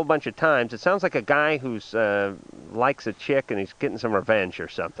lyrics a whole bunch of times. It sounds like a guy who's likes a chick and he's getting some revenge or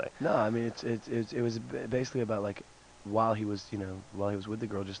something. No, I mean it was basically about like while he was with the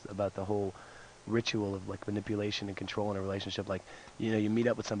girl, just about the whole ritual of like manipulation and control in a relationship. Like you meet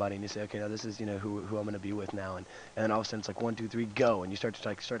up with somebody and you say, okay, now this is who I'm going to be with now, and then all of a sudden it's like 1, 2, 3, go, and you start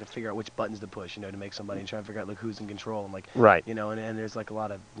to figure out which buttons to push, to make somebody, and try to figure out like who's in control, and like right, and there's like a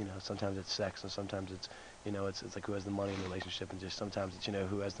lot of sometimes it's sex and sometimes it's it's like who has the money in the relationship, and just sometimes it's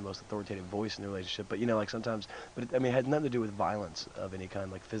who has the most authoritative voice in the relationship, but like sometimes, but it had nothing to do with violence of any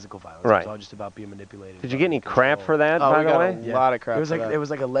kind, like physical violence. Right. It was all just about being manipulated. Did you get any crap for that, by the way? A lot of crap. It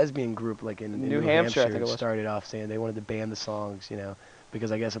was like a lesbian group like in New Hampshire. I think it was. Started off saying they wanted to ban the songs,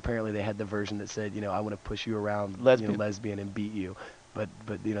 because I guess apparently they had the version that said, I want to push you around, lesbian and beat you. But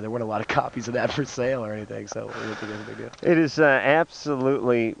there weren't a lot of copies of that for sale or anything, so it was a big deal. It is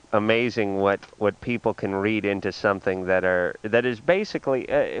absolutely amazing what people can read into something that is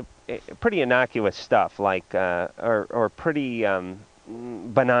basically pretty innocuous stuff, like or pretty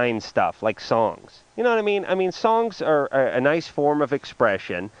benign stuff, like songs. You know what I mean? I mean, songs are a nice form of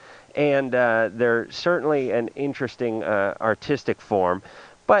expression, and they're certainly an interesting artistic form.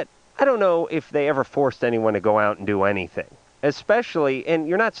 But I don't know if they ever forced anyone to go out and do anything. Especially, and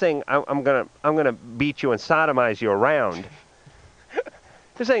you're not saying I'm gonna beat you and sodomize you around.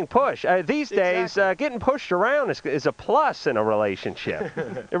 You're saying push. These days, getting pushed around is a plus in a relationship.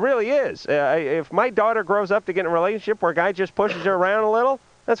 It really is. If my daughter grows up to get in a relationship where a guy just pushes her around a little,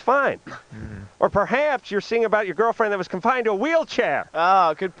 that's fine. Or perhaps you're seeing about your girlfriend that was confined to a wheelchair.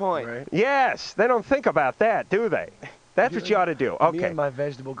 Oh, good point. Right. Yes, they don't think about that, do they? That's what you ought to do. Okay. Me and my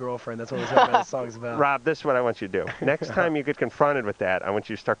vegetable girlfriend, that's what the song's about. Rob, this is what I want you to do. Next time you get confronted with that, I want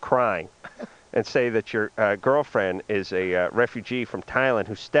you to start crying and say that your girlfriend is a refugee from Thailand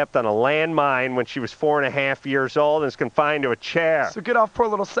who stepped on a landmine when she was 4.5 years old and is confined to a chair. So get off poor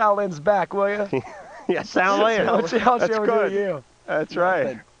little Sal Lynn's back, will you? Yeah, Sal Lynn. How'd she ever do to you? That's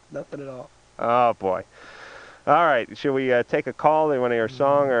right. Nothing at all. Oh, boy. All right. Should we take a call? Do you want to hear a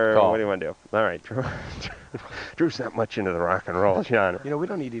song, or what do you want to do? All right. Drew's not much into the rock and roll genre. You know, we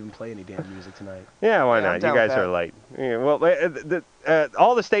don't need to even play any damn music tonight. Yeah, why Yeah, I'm not? down You guys with that. are late. Yeah, well,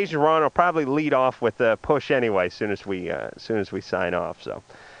 all the stations we're on will probably lead off with Push anyway, as soon as we sign off. So,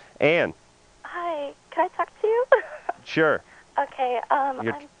 Ann, Hi, can I talk to you? sure. Okay,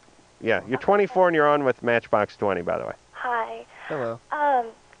 You're 24 and you're on with Matchbox 20, by the way. hi. Hello.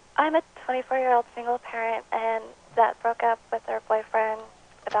 I'm a 24-year-old single parent, and that broke up with her boyfriend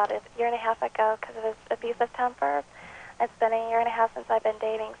about a year and a half ago because of his abusive temper. It's been a year and a half since I've been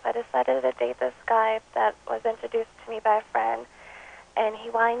dating, so I decided to date this guy that was introduced to me by a friend, and he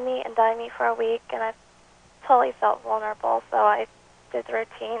wined me and dined me for a week, and I totally felt vulnerable, so I did the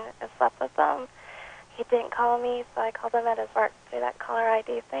routine and slept with him. He didn't call me, so I called him at his work to do that caller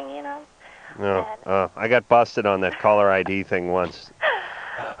ID thing, you know? No, I got busted on that caller ID thing once.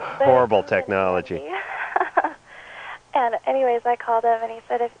 Horrible technology. And anyways, I called him, and he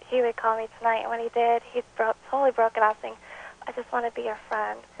said if he would call me tonight, and when he did, he totally broke it off, saying, I just want to be your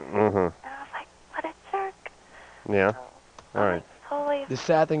friend. Mm-hmm. And I was like, what a jerk. Yeah. All right. Totally. The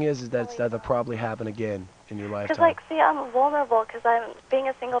sad thing is that that'll probably happen again in your Because, lifetime. see, I'm vulnerable because I'm being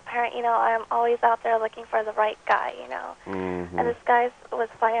a single parent, I'm always out there looking for the right guy, Mm-hmm. And this guy was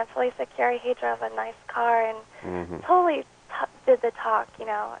financially secure. He drove a nice car and Mm-hmm. totally did the talk, and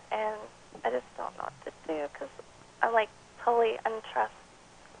I just don't know what to do because I'm, totally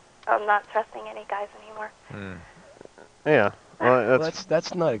I'm not trusting any guys anymore. Yeah. Well,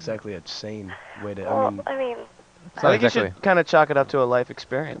 that's not exactly a sane way to. Well, I mean, I think you should kind of chalk it up to a life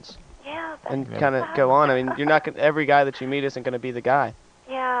experience. Yeah. And kind of go on. I mean, you're not every guy that you meet isn't going to be the guy.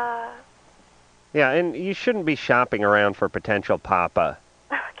 Yeah. Yeah, and you shouldn't be shopping around for potential papa.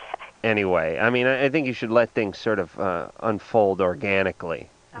 Anyway, I mean, I think you should let things sort of unfold organically.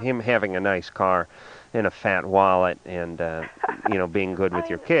 Him having a nice car and a fat wallet and, being good with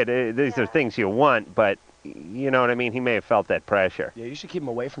your kid. These are things you want, but, you know what I mean? He may have felt that pressure. Yeah, you should keep him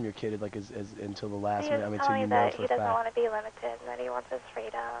away from your kid, as until the last He minute. was Until telling you me know that for he a doesn't fact. want to be limited and that he wants his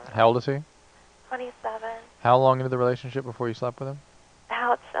freedom. How old is he? 27. How long into the relationship before you slept with him?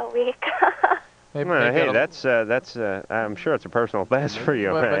 Now it's a week. Hey, that's I'm sure it's a personal best for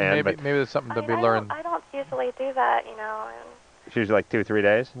you, But Ann, maybe there's something to be learned. I don't usually do that, And it's usually like 2-3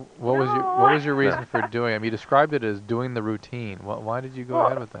 days. What was your reason for doing it? I mean, you described it as doing the routine. Why did you go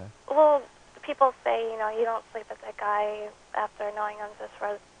ahead with that? Well, people say, you don't sleep with a guy after knowing him just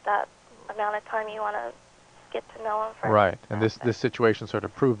for that amount of time. You want to get to know him first. Right, and this situation sort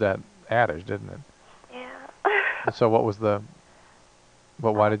of proved that adage, didn't it? Yeah. So what was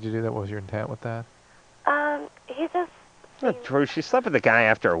why did you do that? What was your intent with that? He just... Not true. She slept with the guy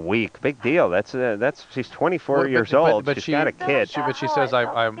after a week. Big deal. That's she's 24 years old. But She's she got a kid. She says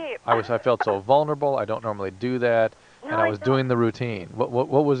I felt so vulnerable. I don't normally do that, and I was doing the routine. What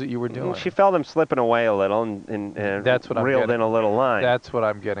was it you were doing? She felt him slipping away a little and that's what reeled in a little line. That's what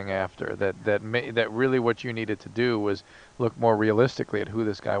I'm getting after. That really what you needed to do was look more realistically at who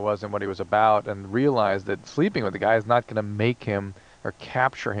this guy was and what he was about, and realize that sleeping with the guy is not going to make him or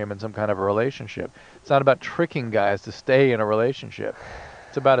capture him in some kind of a relationship. It's not about tricking guys to stay in a relationship.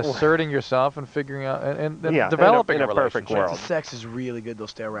 It's about asserting yourself and figuring out and developing in a perfect relationship. world. The sex is really good. They'll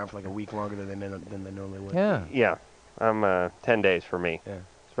stay around for like a week longer than they normally would. Yeah. Yeah. I'm 10 days for me. Yeah.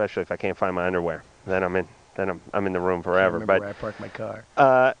 Especially if I can't find my underwear. Then I'm in the room forever. I remember where I parked my car.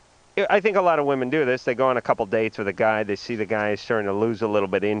 I think a lot of women do this. They go on a couple dates with a guy. They see the guy is starting to lose a little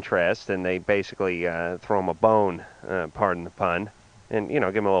bit of interest, and they basically throw him a bone, pardon the pun, and give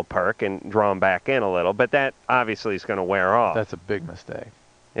him a little perk and draw him back in a little. But that obviously is going to wear off. That's a big mistake.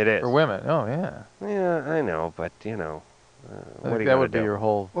 It is. For women. Oh, yeah. Yeah, I know, but what are you that would do? be your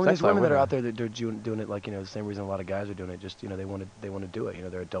whole. Well, there's women that are out there that they're doing it the same reason a lot of guys are doing it. Just they want to do it.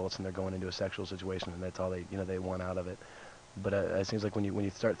 They're adults and they're going into a sexual situation, and that's all they want out of it. But it seems like when you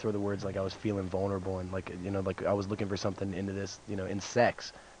start to throw the words like I was feeling vulnerable and like I was looking for something into this in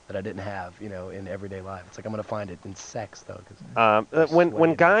sex that I didn't have in everyday life. It's like I'm gonna find it in sex though.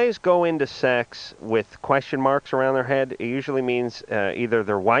 When guys go into sex with question marks around their head, it usually means either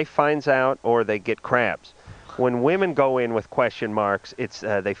their wife finds out or they get crabs. When women go in with question marks, it's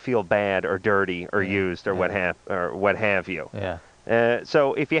they feel bad or dirty or used or what have you. Yeah.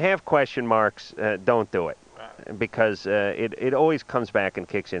 So if you have question marks, don't do it, because it always comes back and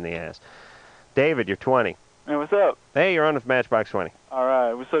kicks you in the ass. David, you're 20. Hey, what's up? Hey, you're on with Matchbox 20. All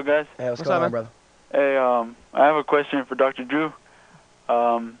right, what's up, guys? Hey, what's going on, brother? Hey, I have a question for Dr. Drew.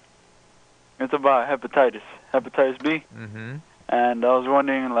 It's about hepatitis B. Mm-hmm. And I was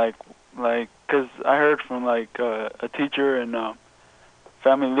wondering, because I heard from a teacher in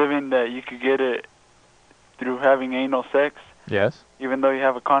family living that you could get it through having anal sex. Yes. Even though you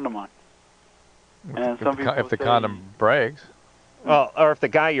have a condom on. And some people if the say, condom breaks. Well, or if the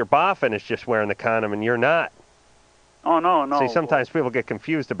guy you're boffing is just wearing the condom and you're not. Oh, no. See, sometimes people get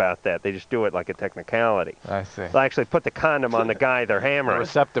confused about that. They just do it like a technicality. I see. They'll actually put the condom on the guy they're hammering. The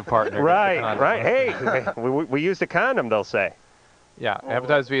receptive partner. Right. Hey, we used a condom, they'll say. Yeah,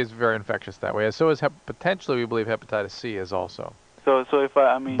 hepatitis B is very infectious that way. So is potentially, we believe, hepatitis C is also. So if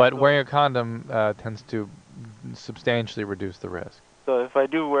I mean. But wearing a condom tends to substantially reduce the risk. So if I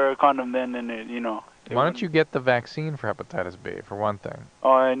do wear a condom, then it, Why don't you get the vaccine for hepatitis B, for one thing?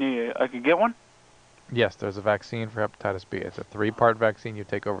 Oh, I could get one? Yes, there's a vaccine for hepatitis B. It's a 3-part vaccine you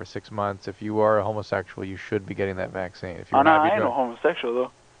take over 6 months. If you are a homosexual, you should be getting that vaccine. If you're I ain't no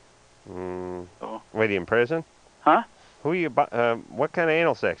homosexual, though. Wait, you in prison? Huh? Who you? What kind of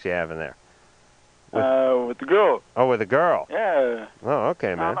anal sex you have in there? With the girl. Oh, with a girl. Yeah. Oh,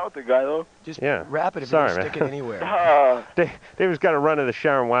 okay, man. Not with the guy, though. Just yeah. wrap it if Sorry, you man. don't stick it anywhere. David's got to run to the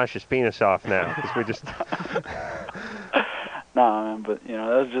shower and wash his penis off now. 'Cause we just. Nah, man, but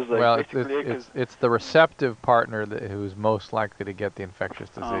that's just like well, basically it's the receptive partner who's most likely to get the infectious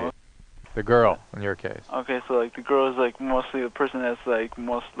disease. The girl, in your case. Okay, so like the girl is like mostly the person that's like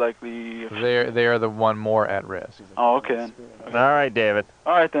most likely. They are the one more at risk. Oh, okay then. Okay. All right, David.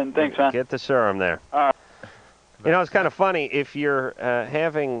 All right then, thanks, man. Get the serum there. All right. It's kind of funny. If you're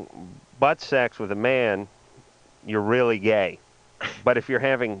having butt sex with a man, you're really gay. But if you're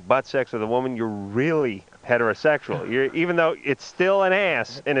having butt sex with a woman, you're really heterosexual. Even though it's still an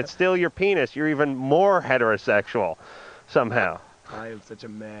ass and it's still your penis, you're even more heterosexual somehow. I am such a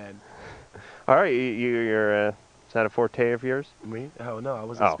man. All right, you're is that a forte of yours? Me? Oh, no, I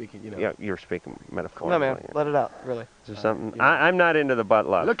wasn't speaking, Yeah, you were speaking metaphorically. No, man, let it out, really. Is there something? I'm not into the butt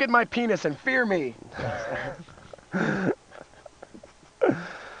love. Look at my penis and fear me.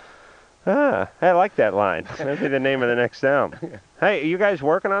 I like that line. That'll be the name of the next album. Hey, are you guys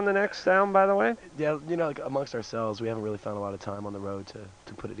working on the next album, by the way? Yeah, like amongst ourselves, we haven't really found a lot of time on the road to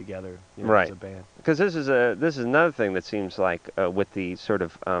put it together, right. as a band. Because this is another thing that seems like with the sort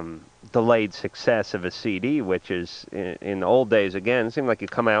of delayed success of a CD, which is in the old days, again, it seemed like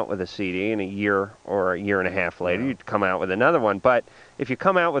you'd come out with a CD and a year or a year and a half later, you'd come out with another one. But if you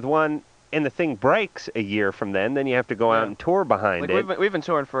come out with one and the thing breaks a year from then you have to go out and tour behind it. We've been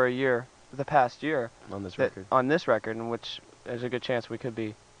touring for a year, the past year. On this record. On this record, in which there's a good chance we could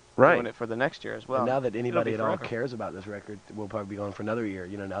be doing it for the next year as well. And now that anybody at all cares about this record, we'll probably be going for another year.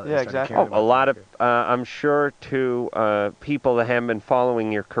 Now that exactly. caring about a lot of, I'm sure, to people that haven't been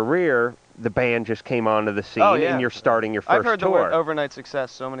following your career, the band just came onto the scene and you're starting your first tour. I've heard the word overnight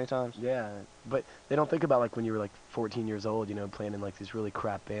success so many times. Yeah, but they don't think about like when you were like 14 years old, playing in like these really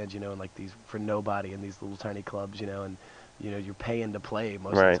crap bands, and like these for nobody in these little tiny clubs, and you're paying to play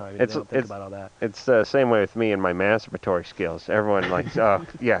most of the time. They don't think about all that. It's the same way with me and my masturbatory skills. Everyone like, oh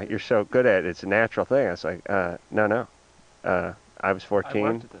yeah, you're so good at it. It's a natural thing. I was like, no. I was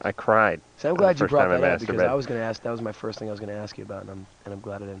 14. I cried. So I'm glad you brought that up because I was going to ask. That was my first thing I was going to ask you about, and I'm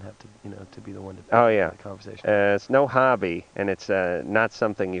glad I didn't have to, to be the one to. Have the conversation. It's no hobby, and it's not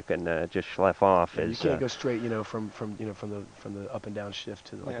something you can just schlepp off. You can't go straight, from the up and down shift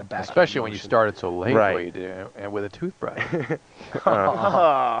to like a back. Especially when you started so late, right? The way you did, and with a toothbrush.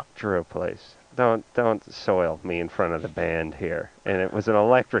 Drew, please. Don't soil me in front of the band here. And it was an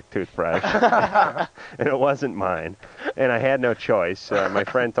electric toothbrush, and it wasn't mine, and I had no choice. My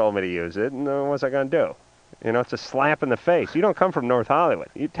friend told me to use it, and what was I going to do? It's a slap in the face. You don't come from North Hollywood.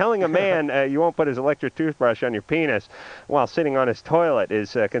 You're telling a man you won't put his electric toothbrush on your penis while sitting on his toilet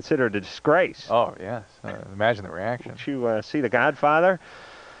is considered a disgrace. Oh, yes. Imagine the reaction. Did you see The Godfather?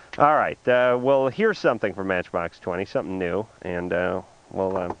 All right. We'll hear something from Matchbox 20, something new, and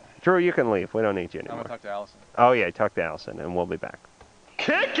we'll... Drew, you can leave. We don't need you anymore. I'm going to talk to Allison. Oh, yeah, talk to Allison, and we'll be back.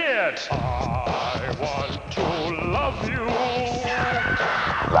 Kick it! I want to love you.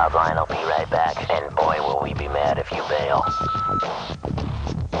 Loveline will be right back, and boy, will we be mad if you bail.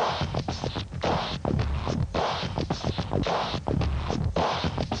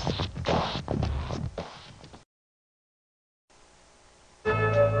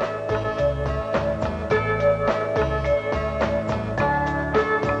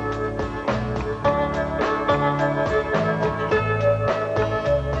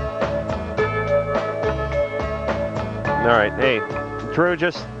 All right, hey, Drew,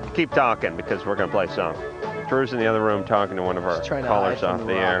 just keep talking because we're going to play a song. Drew's in the other room talking to one of our callers off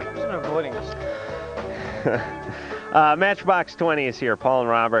the air. He's been avoiding us. Matchbox 20 is here. Paul and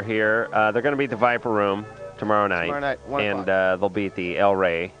Rob are here. They're going to be at the Viper Room tomorrow night. Tomorrow night, 1 and they'll be at the El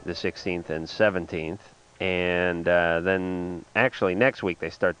Rey the 16th and 17th. And then actually next week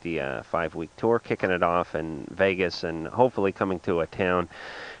they start the 5-week tour, kicking it off in Vegas and hopefully coming to a town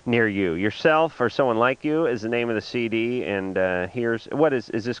near you. Yourself or Someone Like You is the name of the CD, and here's what is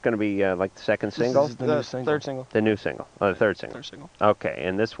this going to be like the second single? This is the new single. Third single. The new single. Oh, the third single. Third single. Okay,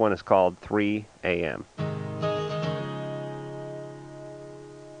 and this one is called 3 a.m.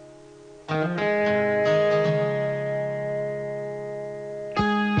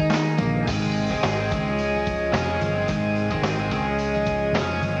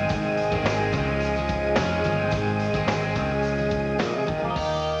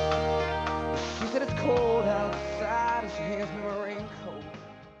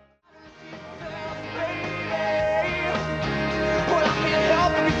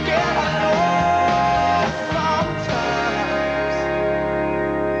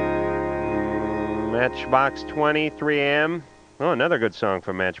 Matchbox 20, 3 a.m. Oh, another good song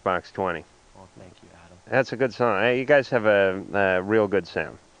from Matchbox 20. Well, thank you, Adam. That's a good song. Hey, you guys have a real good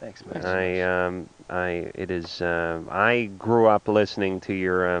sound. Thanks, man. I grew up listening to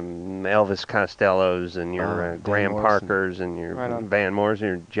your Elvis Costellos and your Graham Parkers and your Van Moors and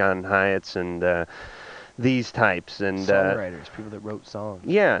your John Hyatts and these types and songwriters, people that wrote songs.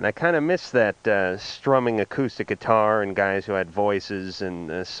 Yeah, and I kind of miss that strumming acoustic guitar and guys who had voices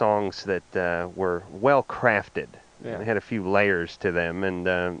and songs that were well crafted. Yeah. They had a few layers to them,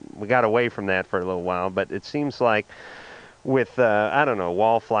 and we got away from that for a little while. But it seems like with I don't know,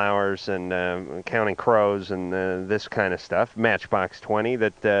 Wallflowers and Counting Crows and this kind of stuff, Matchbox 20,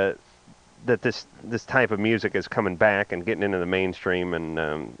 that this type of music is coming back and getting into the mainstream, and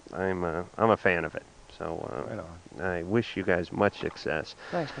I'm a fan of it. So right on. I wish you guys much success.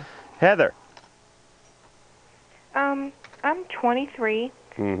 Thanks, man. Heather. I'm 23.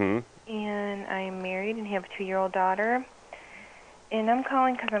 Mm-hmm. And I'm married and have a 2-year-old daughter. And I'm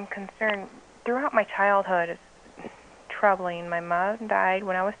calling because I'm concerned. Throughout my childhood, it's troubling. My mom died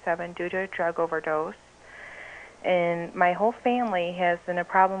when I was 7 due to a drug overdose. And my whole family has been a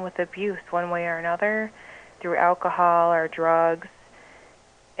problem with abuse one way or another through alcohol or drugs.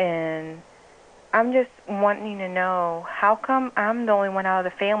 And I'm just wanting to know, how come I'm the only one out of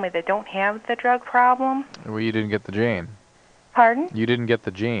the family that don't have the drug problem? Well, you didn't get the gene. Pardon? You didn't get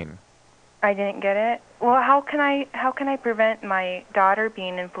the gene. I didn't get it. Well, how can I prevent my daughter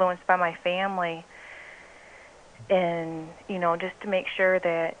being influenced by my family? And, just to make sure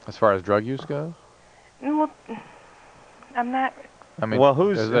that... As far as drug use goes? Well, I'm not... I mean, well,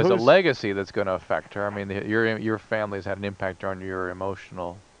 there's a legacy that's going to affect her. I mean, your family's had an impact on your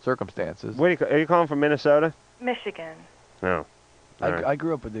emotional circumstances. Are you calling from Minnesota? Michigan. No. I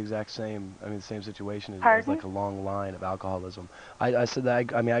grew up with the exact same, same situation as like a long line of alcoholism. I said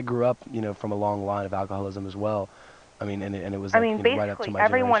that, I grew up, from a long line of alcoholism as well. And it was like, basically right up to my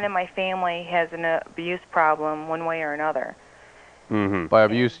everyone generation. in my family has an abuse problem one way or another. Mm-hmm. By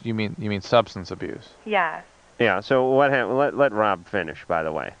abuse, you mean substance abuse? Yes. Yeah, so what happened? Let Rob finish, by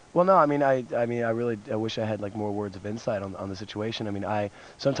the way. Well, no, I wish I had like more words of insight on the situation.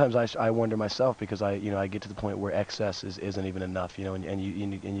 Sometimes I wonder myself, because I get to the point where excess isn't even enough, and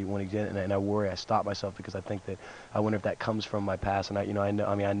you want to get it, and I worry. I stop myself because I think that I wonder if that comes from my past, and I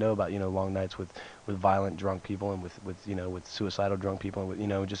know about long nights with violent drunk people and with suicidal drunk people, and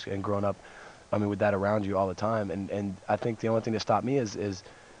with and growing up, with that around you all the time, and I think the only thing that stopped me is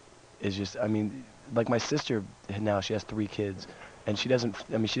just like my sister now, she has 3 kids, and she doesn't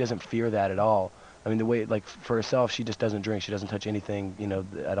fear that at all. The way, like, for herself, she just doesn't drink. She doesn't touch anything,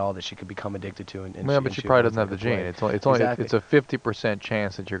 at all that she could become addicted to. But she probably doesn't have the gene. It's a 50%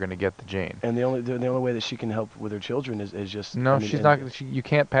 chance that you're going to get the gene. And the only way that she can help with her children is just... No, she's not. You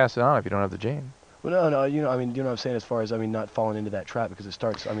can't pass it on if you don't have the gene. Well, no, you know what I'm saying, as far as, not falling into that trap, because it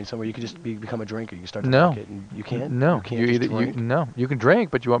starts, somewhere you could just become a drinker. You start to drink it, and you can't? No. You can't just drink? You can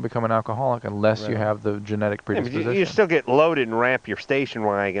drink, but you won't become an alcoholic unless you have the genetic predisposition. But you still get loaded and wrap your station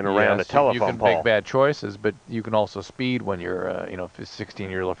wagon around a telephone pole. You can make bad choices, but you can also speed when you're, if you're 16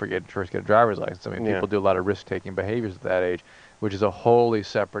 years old, first get a driver's license. People do a lot of risk-taking behaviors at that age, which is a wholly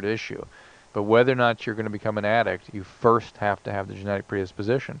separate issue. But whether or not you're going to become an addict, you first have to have the genetic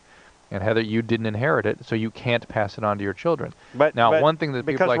predisposition. And Heather, you didn't inherit it, so you can't pass it on to your children. But one thing that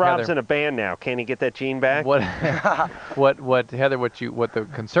people like because Rob's Heather, in a band now, can he get that gene back? What Heather, what the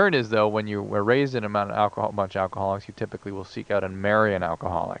concern is, though, when you were raised in a bunch of alcoholics, you typically will seek out and marry an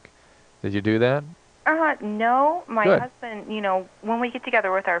alcoholic. Did you do that? No. My Good. husband, when we get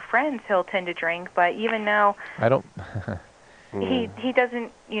together with our friends, he'll tend to drink. But even now, I don't. He doesn't,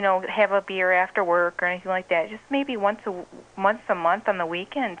 have a beer after work or anything like that. Just maybe once a month on the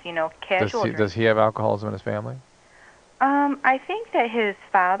weekends, casual. Does he have alcoholism in his family? I think that his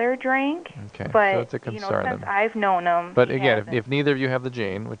father drank, Okay, but so it's a concern. since I've known him. But he again, hasn't. if neither of you have the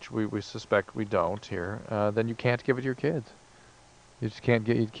gene, which we suspect we don't here, then you can't give it to your kids. You just can't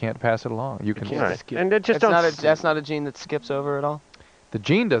you can't pass it along. You can skip. And that's not a gene that skips over at all. The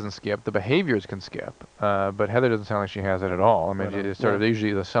gene doesn't skip. The behaviors can skip. But Heather doesn't sound like she has it at all. I mean, it's sort of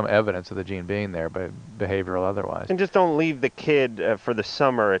usually there's some evidence of the gene being there, but behavioral otherwise. And just don't leave the kid for the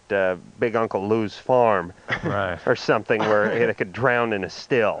summer at Big Uncle Lou's farm, right, or something where it could drown in a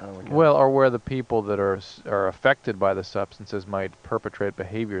still. Well, or where the people that are affected by the substances might perpetrate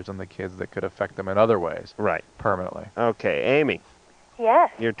behaviors on the kids that could affect them in other ways. Right. Permanently. Okay, Amy.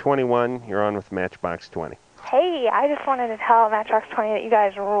 Yes. You're 21. You're on with Matchbox 20. Hey, I just wanted to tell Matchbox 20 that you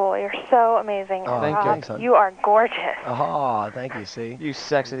guys rule. You're so amazing. Oh, thank you. Thanks, hon. You are gorgeous. Oh, thank you. See, you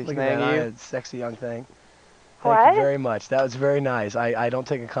sexy Look thing, at that, you. Sexy young thing. What? Thank you very much. That was very nice. I don't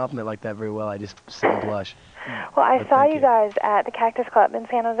take a compliment like that very well. I just sit and blush. Well, I But saw thank you guys at the Cactus Club in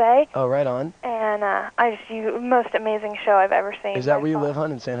San Jose, Oh, right on. and most amazing show I've ever seen. Is that where you live,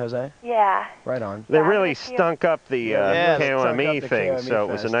 hon, in San Jose? Yeah. Right on. They really stunk up the they stunk up KOME the thing, KOME so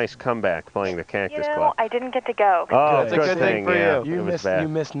it was a fest. nice comeback playing the Cactus You know, Club. I didn't get to go. Oh, It's a good thing for yeah. you. It was bad. You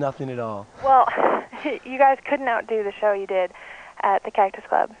missed nothing at all. Well, you guys couldn't outdo the show you did at the Cactus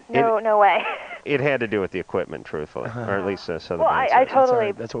Club. No way. It had to do with the equipment, truthfully, or at least Southern Well, Band I says.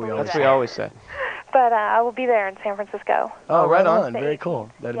 totally. That's what we believe always That's what we always say. But I will be there in San Francisco. Oh, right on. The Very cool.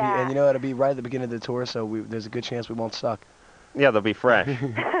 That'll be, and you know, it'll be right at the beginning of the tour, so there's a good chance we won't suck. Yeah, they'll be fresh.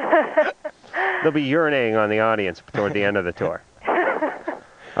 They'll be urinating on the audience toward the end of the tour.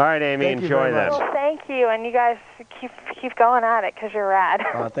 All right, Amy, Thank you enjoy very that. Well, thank you, and you guys keep going at it because you're rad.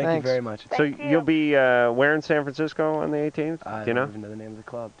 Thank you very much. So you'll be where in San Francisco on the 18th? I Do you know? don't even know the name of the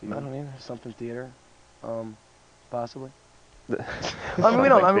club. Do you? I don't either. Something theater, possibly. We're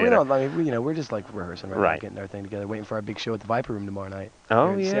just like rehearsing, right? Getting everything together, waiting for our big show at the Viper Room tomorrow night.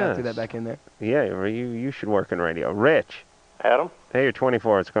 Oh, See, yeah. I threw that back in there. Yeah, you should work in radio. Rich. Adam? Hey, you're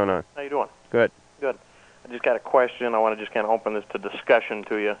 24. What's going on? How you doing? Good. Good. I just got a question. I want to just kind of open this to discussion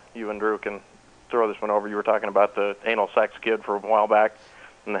to you. You and Drew can throw this one over. You were talking about the anal sex kid for a while back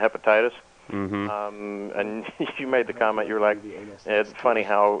and the hepatitis. Mm-hmm. And you made the comment, you were like, it's funny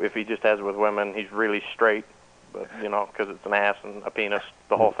how if he just has it with women, he's really straight, but, you know, because it's an ass and a penis,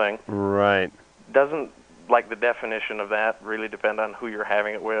 the whole thing. Right. Doesn't, like, the definition of that really depend on who you're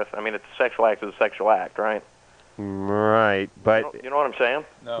having it with? I mean, it's a sexual act is a sexual act, right? Right, but... You know what I'm saying?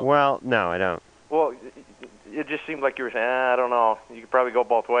 No. Well, no, I don't. Well, it just seemed like you were saying, I don't know. You could probably go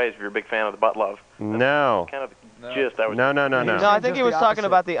both ways if you're a big fan of the butt love. No. Kind of the gist I was... No. No, I think he was talking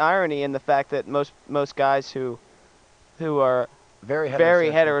about the irony in the fact that most guys who are very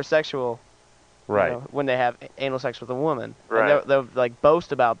heterosexual, right, you know, when they have anal sex with a woman, right, and they'll like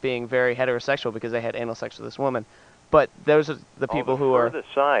boast about being very heterosexual because they had anal sex with this woman, but those are the people who are the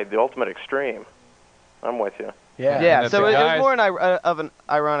side, the ultimate extreme. I'm with you. Yeah. So it was more of an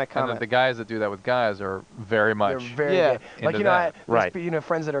ironic comment. And the guys that do that with guys are very much. They're very gay. Like, you know, right.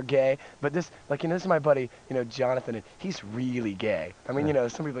 Friends that are gay, but this is my buddy, Jonathan, and he's really gay. I mean,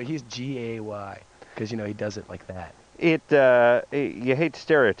 some people, he's G-A-Y, because, he does it like that. You hate to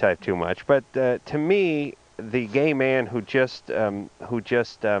stereotype too much, but to me, the gay man who just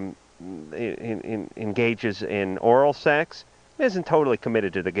engages in oral sex isn't totally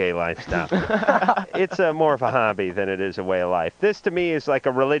committed to the gay lifestyle. It's more of a hobby than it is a way of life. This to me is like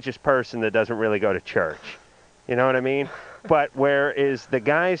a religious person that doesn't really go to church. You know what I mean? But whereas the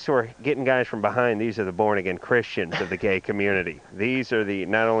guys who are getting guys from behind, these are the born-again Christians of the gay community. These are the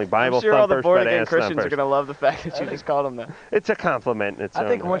not only Bible I'm sure all the thumpers, but born-again ass Christians thumpers. are going to love the fact that you just called them that. It's a compliment in its I own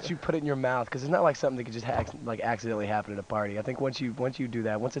think way. once you put it in your mouth, because it's not like something that could just accidentally happen at a party. I think once you do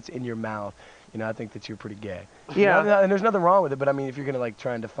that, once it's in your mouth, I think that you're pretty gay. Yeah. And there's nothing wrong with it, but I mean, if you're going to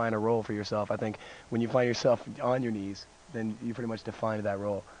try and define a role for yourself, I think when you find yourself on your knees, then you pretty much defined that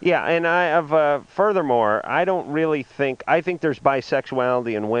role. Yeah, and I have furthermore, I don't really think there's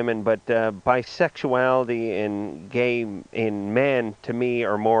bisexuality in women, but bisexuality in men to me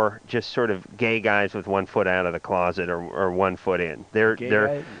are more just sort of gay guys with one foot out of the closet or 1 foot in. They're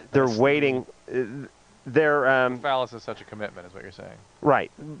waiting. Phallus is such a commitment, is what you're saying. Right.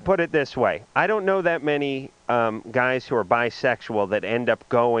 Put it this way: I don't know that many guys who are bisexual that end up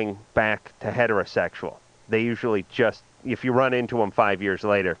going back to heterosexual. They usually just, if you run into them 5 years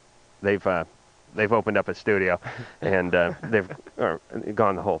later, they've opened up a studio, and they've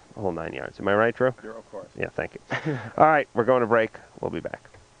gone the whole 9 yards. Am I right, Drew? You're, of course. Yeah, thank you. All right, we're going to break. We'll be back.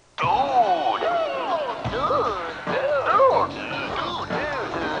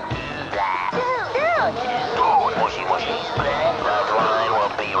 Mushy, mushy, Loveline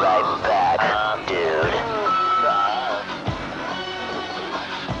will be right back. Dude.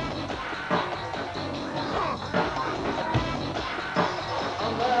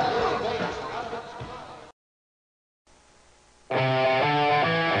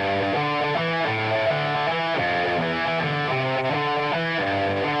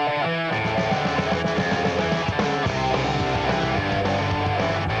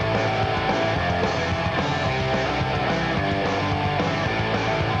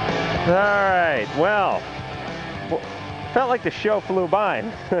 Well, felt like the show flew by,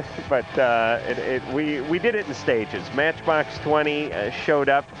 but we did it in stages. Matchbox 20 showed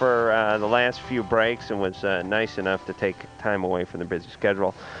up for the last few breaks and was nice enough to take time away from the busy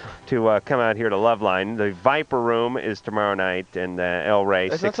schedule to come out here to Loveline. The Viper Room is tomorrow night, and El Rey.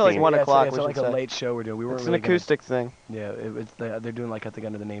 It's not till like 1 o'clock. It's like a late show we're doing. We weren't it's really an acoustic thing. Yeah, they're doing like I think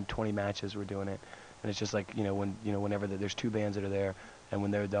under the name 20 Matches. We're doing it, and it's just like whenever there's 2 bands that are there. And when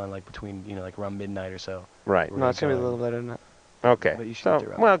they're done, like between, like around midnight or so. Right. No, it's gonna be a little later than that. Okay. But you should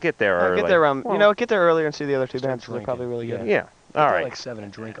get there early. Get there around. Get there earlier and see the other 2 bands. They're probably really good. Yeah. All right. Like 7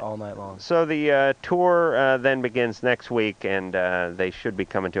 and drink all night long. So the tour then begins next week, and they should be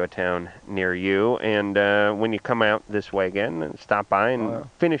coming to a town near you. And when you come out this way again, stop by and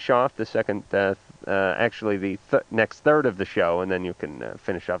finish off the second, actually the next third of the show, and then you can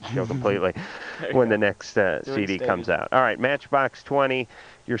finish off the show completely when the next CD comes out. All right, Matchbox 20.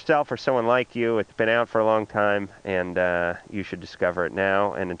 Yourself or someone like you. It's been out for a long time, and you should discover it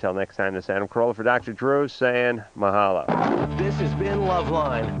now. And until next time, this is Adam Carolla for Dr. Drew saying mahalo. This has been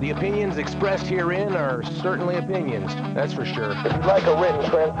Loveline. The opinions expressed herein are certainly opinions, that's for sure. If you'd like a written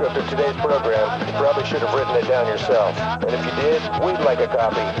transcript of today's program, you probably should have written it down yourself. And if you did, we'd like a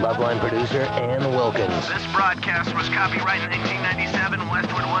copy. Loveline producer Ann Wilkins. This broadcast was copyright 1997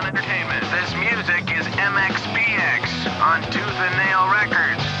 Westwood One Entertainment. This music is MXPX on Tooth and Nail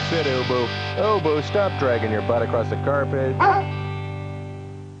Records. Sit, Obo. Obo, stop dragging your butt across the carpet.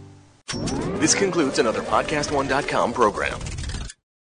 This concludes another PodcastOne.com program.